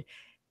exploded.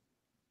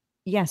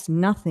 Yes,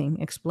 nothing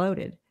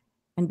exploded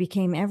and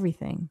became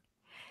everything.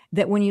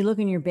 That when you look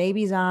in your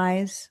baby's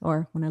eyes,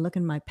 or when I look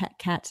in my pet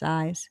cat's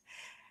eyes,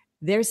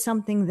 there's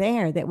something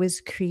there that was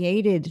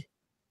created.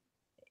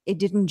 It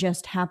didn't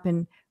just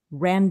happen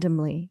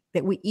randomly,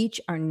 that we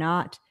each are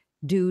not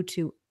due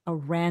to a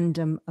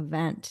random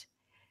event,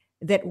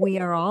 that we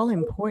are all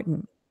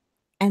important,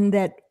 and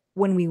that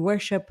when we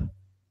worship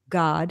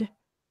God,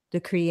 the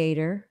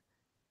creator,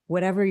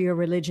 whatever your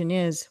religion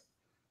is,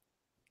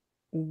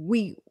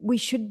 we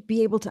should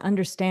be able to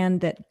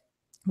understand that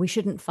we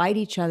shouldn't fight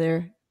each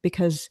other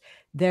because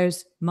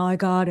there's my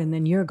God and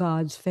then your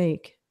God's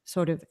fake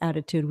sort of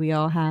attitude we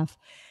all have.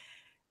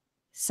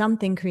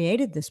 Something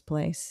created this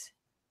place.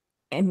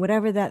 And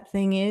whatever that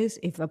thing is,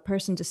 if a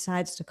person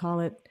decides to call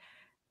it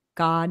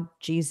God,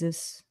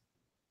 Jesus,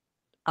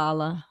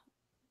 Allah,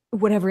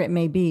 whatever it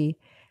may be,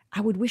 I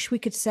would wish we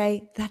could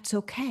say, that's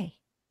okay.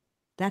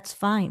 That's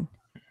fine.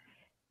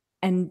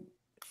 And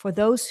for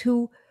those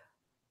who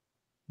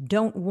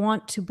don't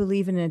want to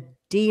believe in a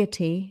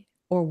deity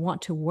or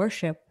want to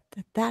worship,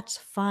 that's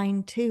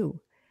fine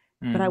too.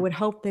 But I would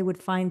hope they would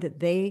find that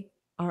they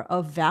are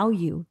of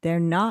value. They're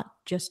not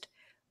just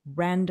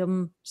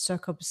random,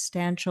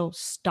 circumstantial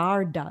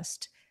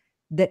stardust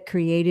that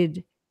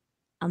created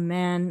a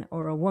man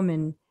or a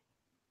woman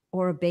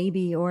or a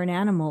baby or an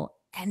animal,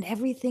 and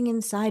everything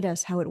inside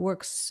us, how it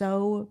works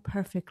so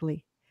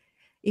perfectly.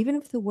 Even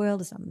if the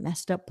world is a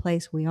messed up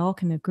place we all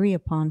can agree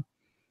upon,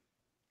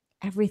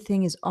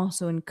 everything is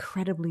also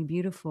incredibly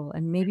beautiful.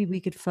 And maybe we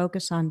could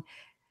focus on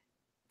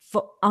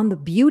the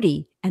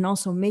beauty and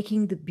also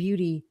making the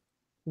beauty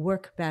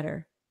work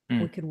better.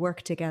 We could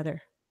work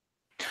together.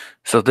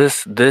 So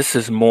this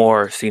is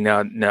more, see,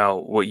 now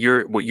what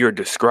you're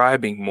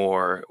describing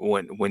more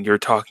when you're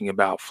talking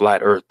about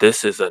flat earth,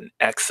 this is an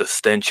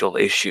existential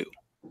issue.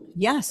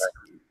 Yes.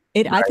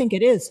 I think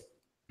it is.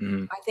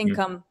 Mhm.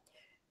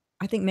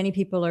 I think many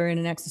people are in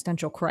an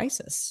existential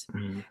crisis,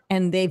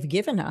 and they've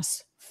given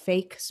us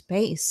fake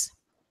space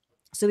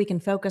so we can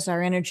focus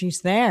our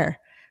energies there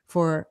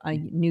for a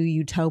new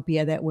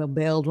utopia that we'll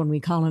build when we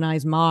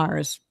colonize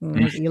Mars,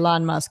 as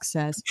Elon Musk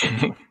says,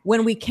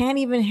 when we can't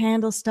even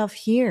handle stuff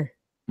here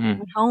at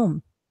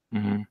home.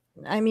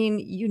 I mean,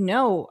 you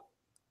know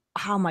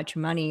how much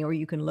money, or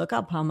you can look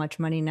up how much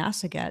money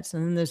NASA gets,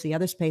 and then there's the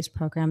other space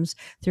programs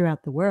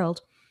throughout the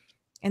world.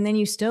 And then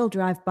you still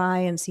drive by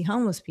and see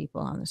homeless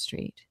people on the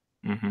street.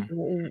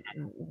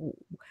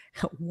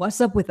 What's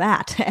up with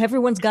that?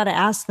 Everyone's got to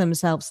ask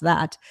themselves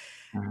that.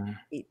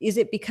 Is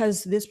it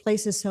because this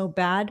place is so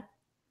bad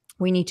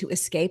we need to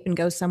escape and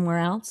go somewhere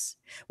else?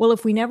 Well,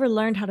 if we never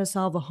learned how to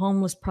solve a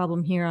homeless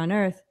problem here on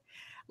Earth,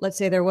 let's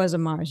say there was a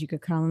Mars you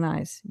could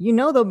colonize,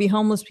 there'll be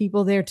homeless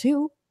people there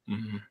too.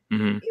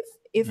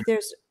 If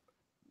there's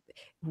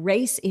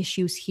race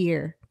issues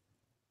here,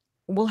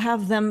 we'll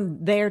have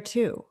them there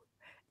too.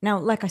 Now,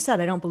 like I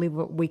said, I don't believe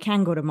we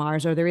can go to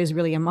Mars, or there is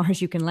really a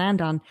Mars you can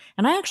land on.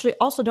 And I actually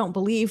also don't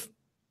believe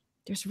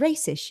there's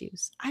race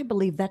issues. I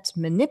believe that's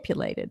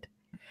manipulated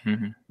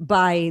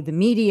by the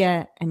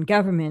media and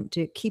government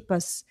to keep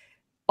us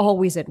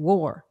always at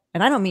war.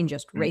 And I don't mean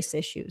just race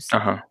issues,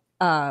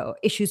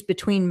 issues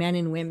between men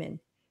and women,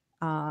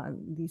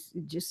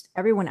 just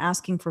everyone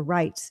asking for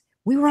rights.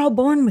 We were all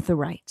born with the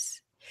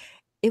rights.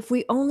 if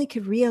we only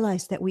could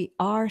realize that we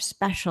are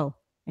special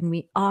and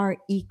we are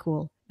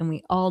equal and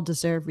we all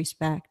deserve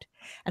respect.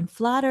 And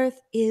flat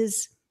Earth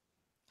is,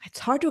 it's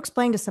hard to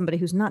explain to somebody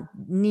who's not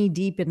knee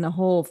deep in the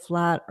whole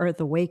flat Earth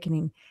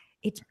awakening.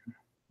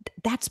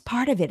 That's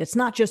part of it. It's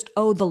not just,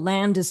 oh, the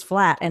land is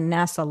flat and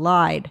NASA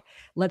lied.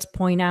 Let's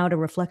point out a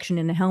reflection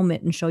in a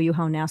helmet and show you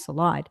how NASA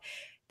lied.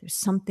 There's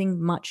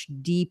something much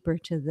deeper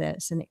to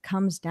this. And it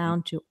comes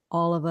down to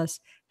all of us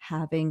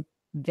having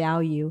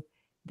value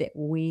that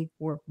we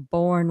were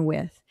born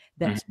with,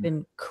 that's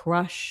been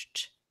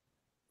crushed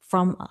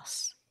from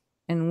us.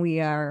 And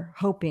we are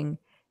hoping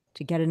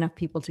to get enough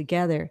people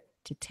together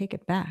to take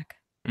it back.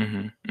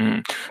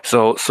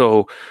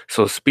 So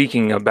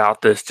speaking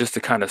about this, just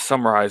to kind of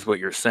summarize what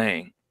you're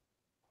saying,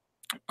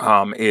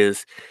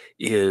 is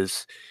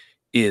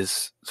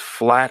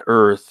flat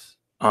Earth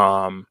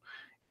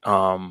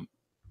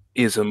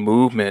is a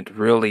movement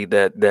really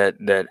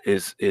that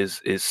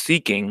is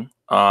seeking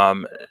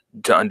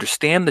to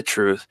understand the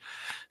truth,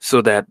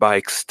 so that by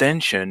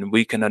extension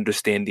we can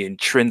understand the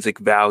intrinsic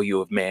value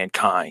of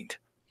mankind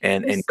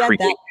and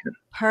creation. That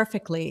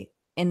perfectly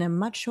in a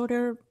much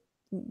shorter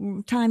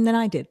time than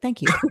I did.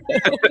 Thank you.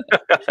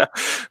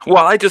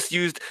 Well, I just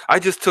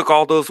took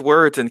all those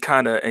words and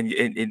kind of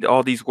and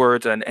all these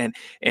words and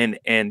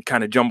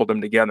kind of jumbled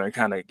them together and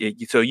kind of,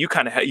 so you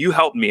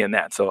helped me in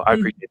that, so I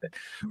appreciate it.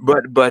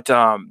 But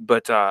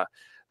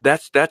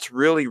that's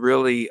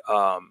really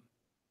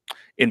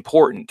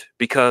important,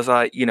 because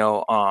I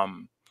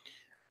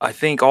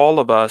think all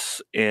of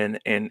us in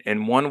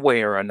one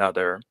way or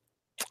another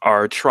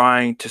are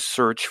trying to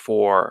search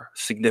for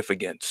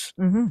significance.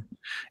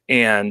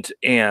 And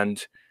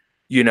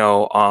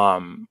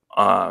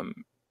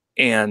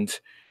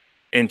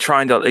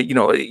trying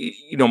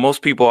to,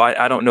 most people,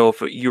 I don't know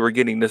if you were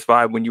getting this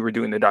vibe when you were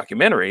doing the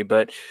documentary,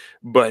 but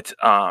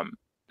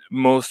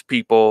most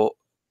people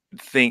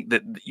think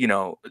that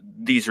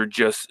these are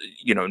just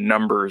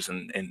numbers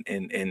and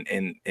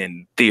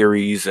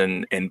theories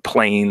and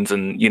planes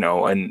and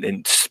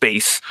and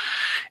space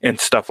and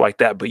stuff like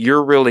that. But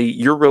you're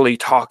really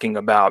talking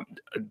about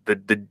the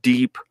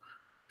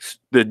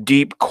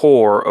deep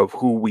core of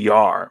who we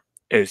are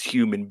as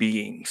human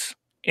beings,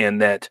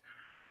 and that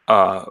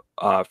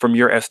from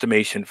your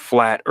estimation,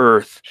 flat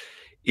Earth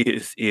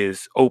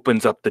is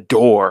opens up the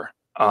door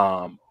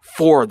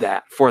for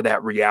that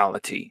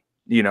reality.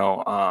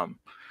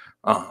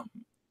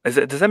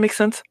 Does that make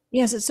sense?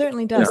 Yes, it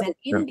certainly does. And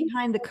in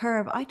Behind the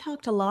Curve, I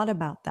talked a lot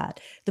about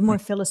that, the more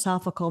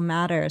philosophical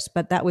matters,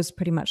 but that was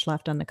pretty much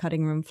left on the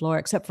cutting room floor,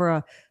 except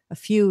for a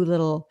few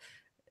little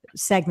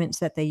segments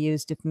that they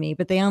used of me,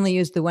 but they only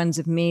used the ones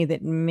of me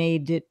that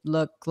made it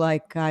look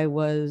like I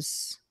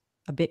was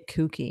a bit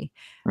kooky.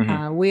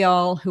 We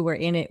all who were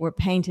in it were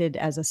painted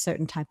as a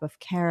certain type of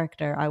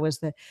character. I was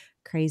the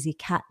crazy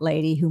cat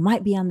lady who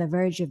might be on the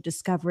verge of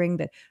discovering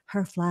that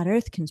her flat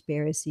Earth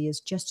conspiracy is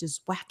just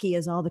as wacky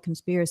as all the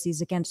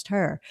conspiracies against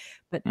her.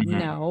 But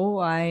no,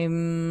 I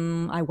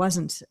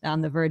wasn't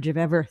on the verge of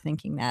ever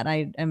thinking that.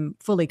 I am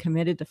fully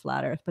committed to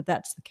flat Earth, but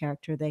that's the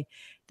character they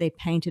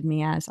painted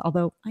me as.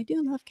 Although I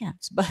do love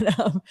cats, but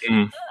I'm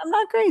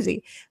not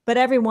crazy. But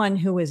everyone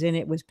who was in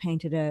it was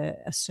painted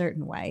a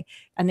certain way,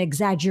 an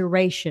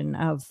exaggeration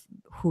of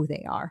who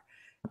they are.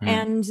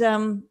 And,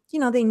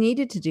 they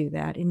needed to do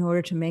that in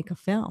order to make a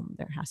film.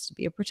 There has to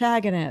be a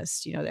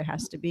protagonist, there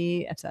has to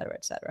be, et cetera,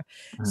 et cetera.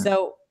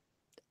 So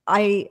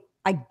I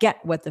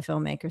get what the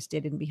filmmakers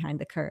did in Behind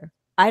the Curve.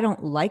 I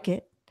don't like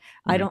it.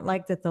 I don't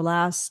like that the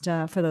last,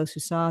 for those who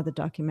saw the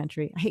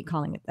documentary, I hate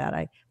calling it that.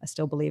 I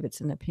still believe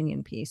it's an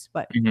opinion piece,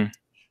 but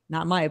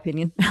not my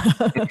opinion.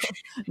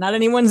 Not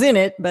anyone's in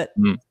it, but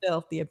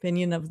still the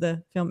opinion of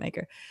the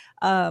filmmaker.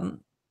 And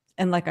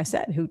like I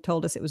said, who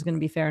told us it was going to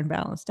be fair and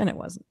balanced, and it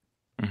wasn't.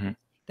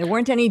 There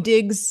weren't any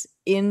digs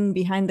in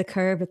Behind the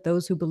Curve at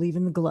those who believe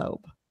in the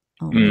globe,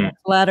 only at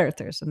flat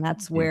earthers. And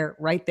that's where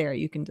right there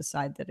you can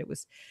decide that it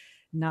was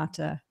not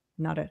a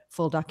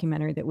full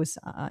documentary that was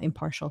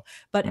impartial.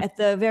 But at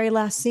the very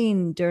last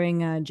scene during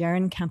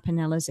Jaron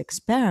Campanella's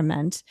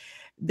experiment,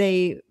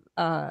 they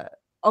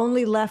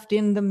only left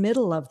in the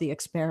middle of the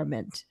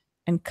experiment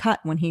and cut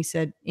when he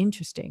said,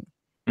 interesting.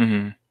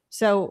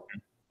 So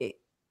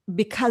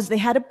because they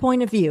had a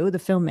point of view, the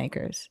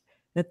filmmakers,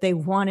 that they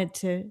wanted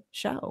to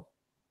show.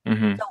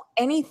 So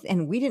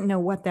and we didn't know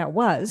what that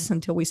was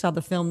until we saw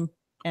the film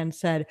and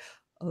said,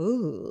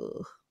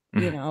 oh,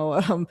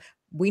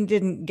 we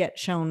didn't get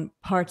shown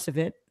parts of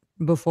it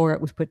before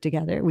it was put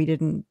together. We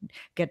didn't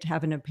get to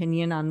have an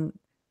opinion on,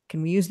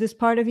 can we use this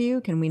part of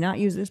you? Can we not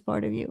use this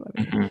part of you?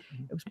 I mean,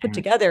 it was put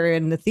together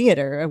in the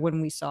theater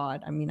when we saw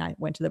it. I mean, I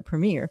went to the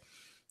premiere.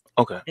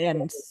 Okay.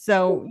 And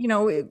so,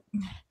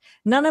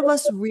 none of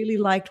us really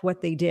liked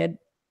what they did,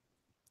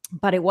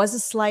 but it was a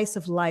slice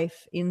of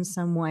life in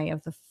some way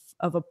of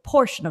a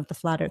portion of the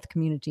flat Earth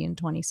community in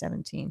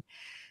 2017.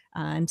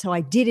 And so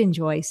I did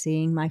enjoy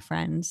seeing my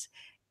friends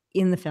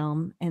in the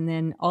film, and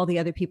then all the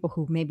other people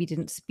who maybe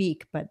didn't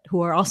speak, but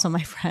who are also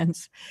my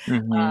friends.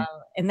 Mhm.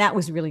 And that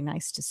was really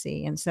nice to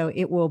see. And so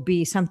it will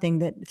be something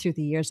that through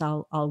the years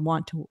I'll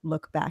want to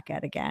look back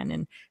at again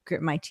and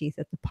grit my teeth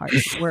at the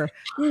parts that were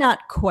not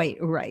quite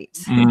right.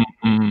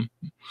 Mhm.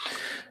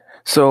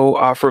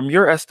 So, from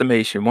your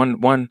estimation,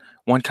 one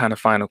kind of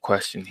final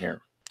question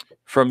here.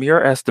 From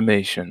your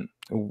estimation,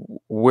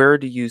 where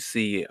do you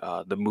see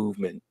the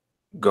movement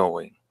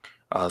going?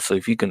 So,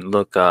 if you can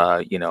look,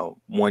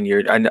 1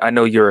 year. I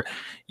know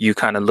you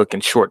kind of look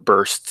in short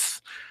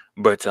bursts,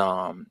 but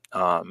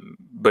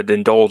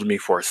indulge me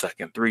for a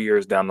second. 3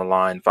 years down the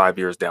line, 5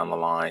 years down the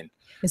line.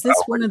 Is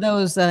this one of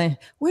those,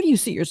 where do you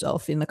see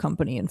yourself in the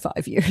company in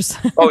 5 years?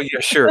 Oh yeah,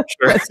 sure,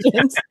 sure.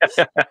 Questions.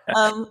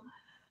 Um,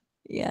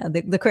 yeah,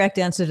 the correct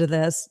answer to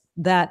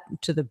that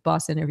to the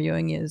boss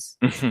interviewing is,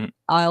 Mhm.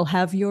 I'll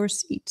have your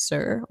seat,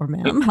 sir or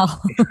ma'am.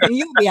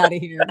 You'll be out of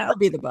here and I'll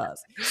be the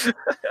boss.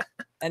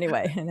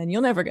 Anyway, and then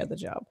you'll never get the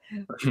job.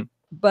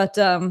 But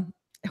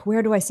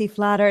where do I see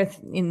flat Earth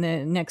in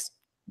the next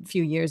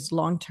few years,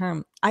 long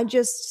term? I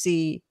just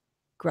see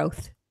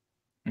growth.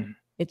 Mhm.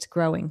 It's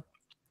growing.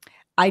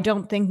 I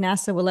don't think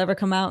NASA will ever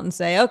come out and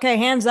say, okay,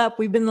 hands up,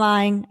 we've been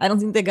lying. I don't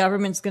think the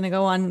government's going to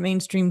go on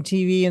mainstream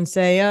TV and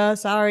say,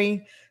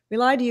 sorry, we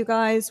lied to you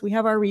guys. We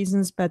have our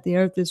reasons, but the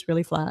Earth is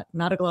really flat,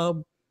 not a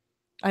globe.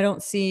 I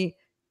don't see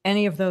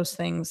any of those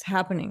things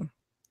happening.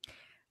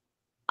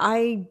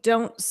 I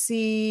don't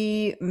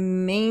see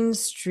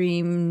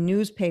mainstream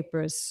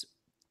newspapers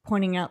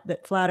pointing out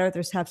that flat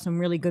earthers have some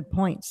really good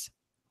points.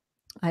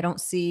 I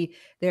don't see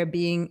there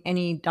being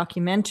any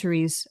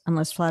documentaries,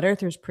 unless flat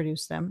earthers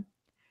produce them,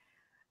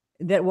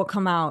 that will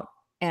come out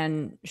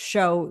and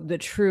show the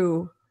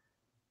true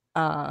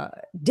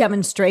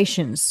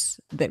demonstrations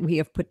that we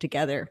have put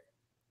together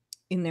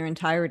in their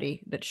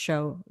entirety that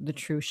show the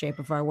true shape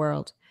of our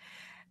world.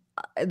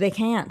 They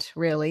can't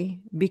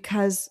really,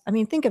 because, I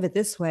mean, think of it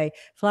this way.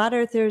 Flat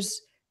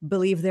earthers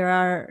believe there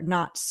are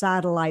not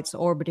satellites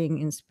orbiting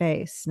in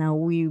space. Now,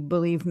 we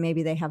believe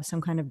maybe they have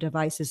some kind of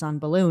devices on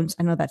balloons.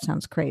 I know that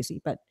sounds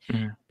crazy, but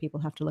Mhm. people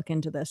have to look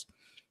into this.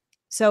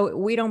 So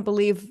we don't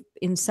believe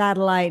in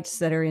satellites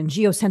that are in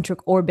geocentric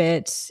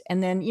orbits.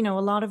 And then, a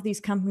lot of these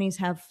companies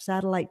have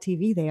satellite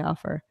TV they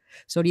offer.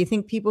 So do you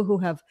think people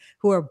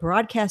who are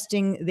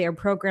broadcasting their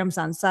programs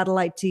on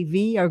satellite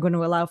TV are going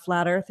to allow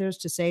flat earthers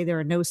to say there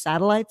are no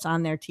satellites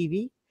on their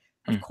TV?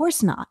 Of Mm.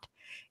 course not.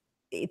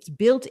 It's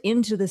built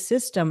into the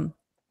system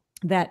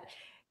that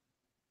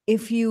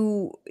if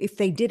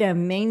they did a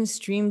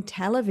mainstream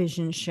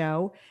television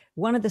show,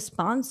 one of the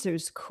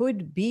sponsors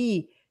could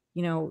be,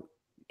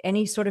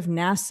 any sort of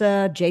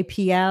NASA,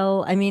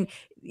 JPL. I mean,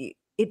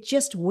 it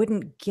just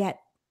wouldn't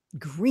get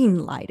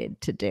green lighted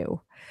to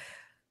do.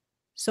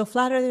 So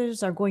flat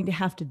earthers are going to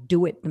have to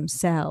do it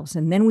themselves,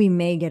 and then we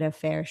may get a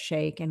fair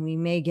shake, and we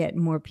may get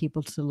more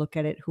people to look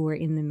at it who are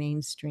in the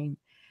mainstream.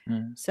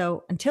 Mm.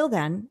 So until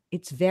then,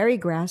 it's very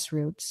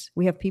grassroots.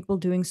 We have people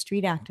doing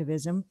street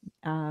activism,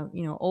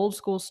 old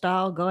school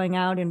style, going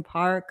out in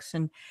parks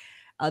and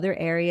other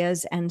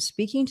areas and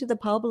speaking to the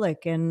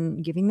public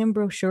and giving them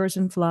brochures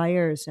and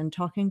flyers and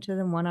talking to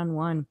them one on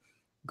one,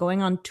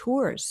 going on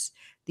tours.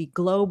 The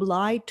Globe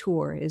Lie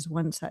Tour is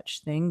one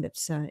such thing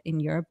that's in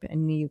Europe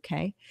and the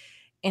UK.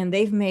 And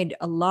they've made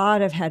a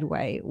lot of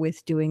headway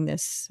with doing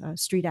this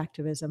street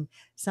activism.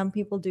 Some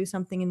people do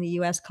something in the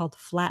US called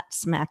flat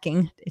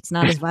smacking. It's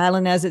not as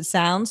violent as it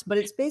sounds, but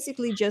it's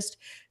basically just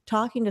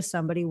talking to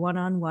somebody one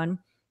on one,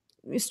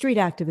 street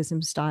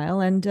activism style,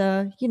 and,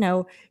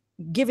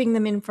 giving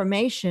them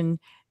information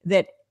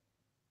that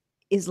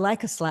is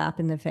like a slap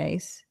in the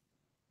face,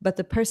 but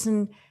the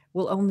person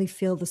will only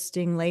feel the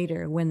sting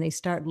later when they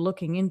start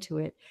looking into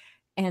it.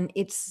 And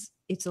it's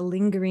a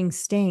lingering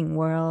sting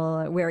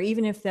where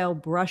even if they'll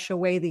brush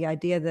away the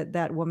idea that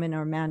that woman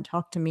or man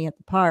talked to me at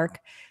the park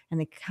and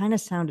they kind of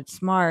sounded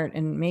smart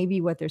and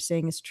maybe what they're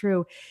saying is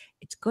true,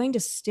 it's going to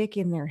stick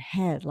in their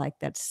head, like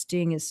that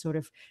sting is sort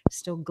of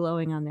still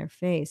glowing on their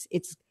face.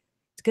 It's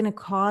going to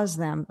cause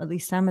them, at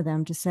least some of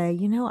them, to say,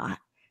 I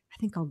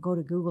think I'll go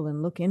to Google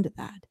and look into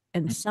that.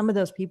 And some of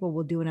those people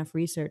will do enough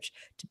research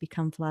to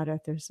become flat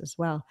earthers as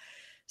well.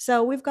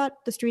 So we've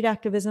got the street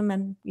activism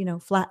and,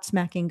 flat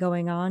smacking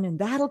going on, and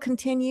that'll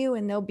continue.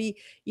 And there'll be,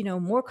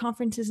 more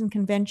conferences and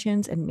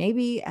conventions. And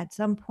maybe at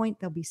some point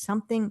there'll be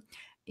something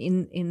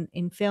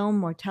in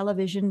film or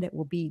television that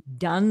will be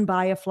done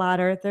by a flat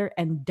earther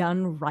and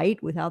done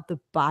right without the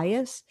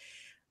bias.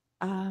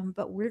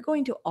 But we're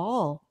going to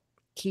all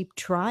keep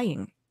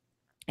trying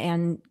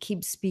and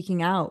keep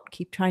speaking out,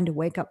 keep trying to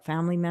wake up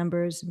family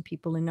members and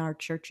people in our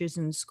churches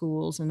and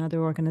schools and other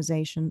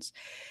organizations.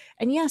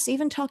 And yes,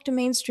 even talk to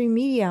mainstream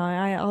media,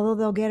 although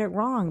they'll get it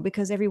wrong,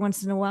 because every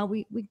once in a while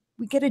we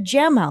get a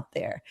gem out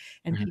there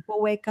and Mhm.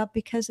 people wake up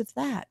because of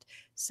that.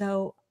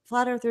 So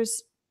flat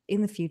earthers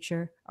in the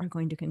future are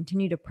going to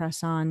continue to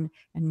press on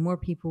and more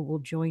people will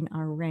join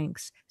our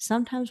ranks.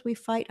 Sometimes we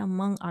fight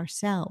among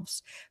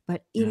ourselves,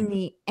 but in Mm.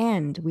 the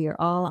end, we are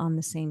all on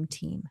the same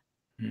team.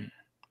 Mm.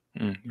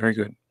 Mm. Very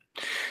good.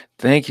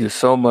 Thank you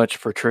so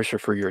much, Patricia,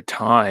 for your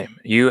time.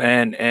 You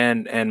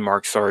and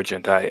Mark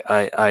Sargent.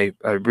 I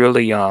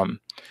really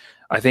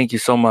I thank you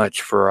so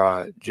much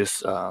for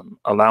just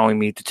allowing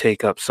me to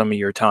take up some of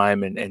your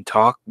time and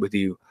talk with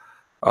you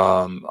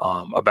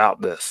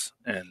about this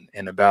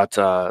and about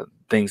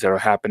things that are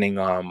happening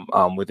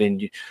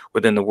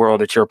within the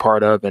world that you're a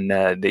part of and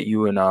that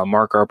you and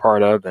Mark are a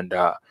part of. And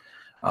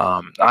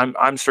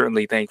I'm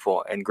certainly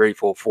thankful and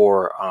grateful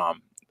for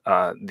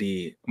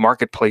the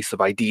marketplace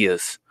of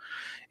ideas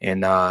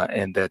and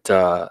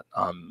that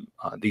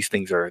these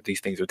things are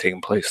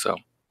taking place. So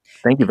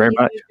thank you Thank very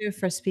much. you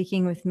for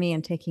speaking with me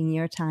and taking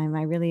your time.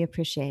 I really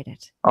appreciate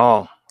it.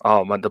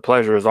 The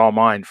pleasure is all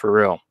mine for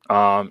real.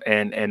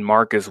 And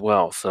Mark as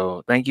well.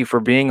 So thank you for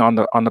being on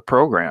the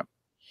program.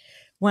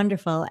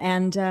 Wonderful.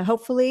 And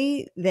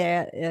hopefully,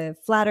 the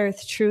flat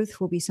earth truth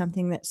will be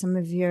something that some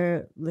of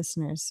your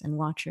listeners and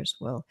watchers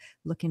will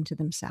look into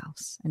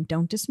themselves. And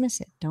don't dismiss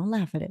it. Don't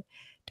laugh at it.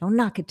 Don't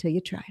knock it till you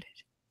tried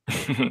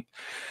it.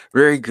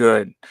 Very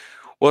good.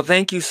 Well,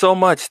 thank you so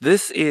much.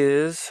 This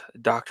is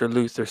Dr.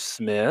 Luther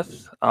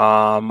Smith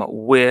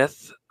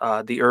with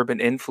the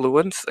Urban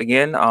Influence.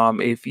 Again,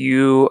 if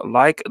you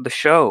like the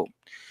show,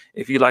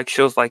 if you like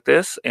shows like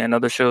this and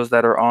other shows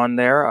that are on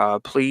there,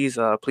 please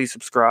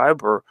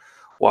subscribe or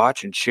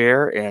watch and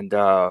share. And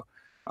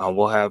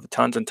we'll have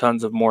tons and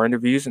tons of more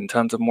interviews and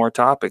tons of more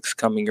topics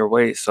coming your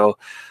way. So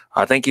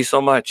thank you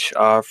so much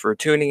for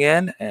tuning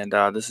in. And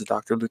this is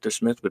Dr. Luther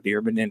Smith with the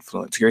Urban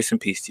Influence. Grace and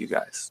peace to you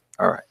guys.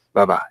 All right.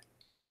 Bye-bye.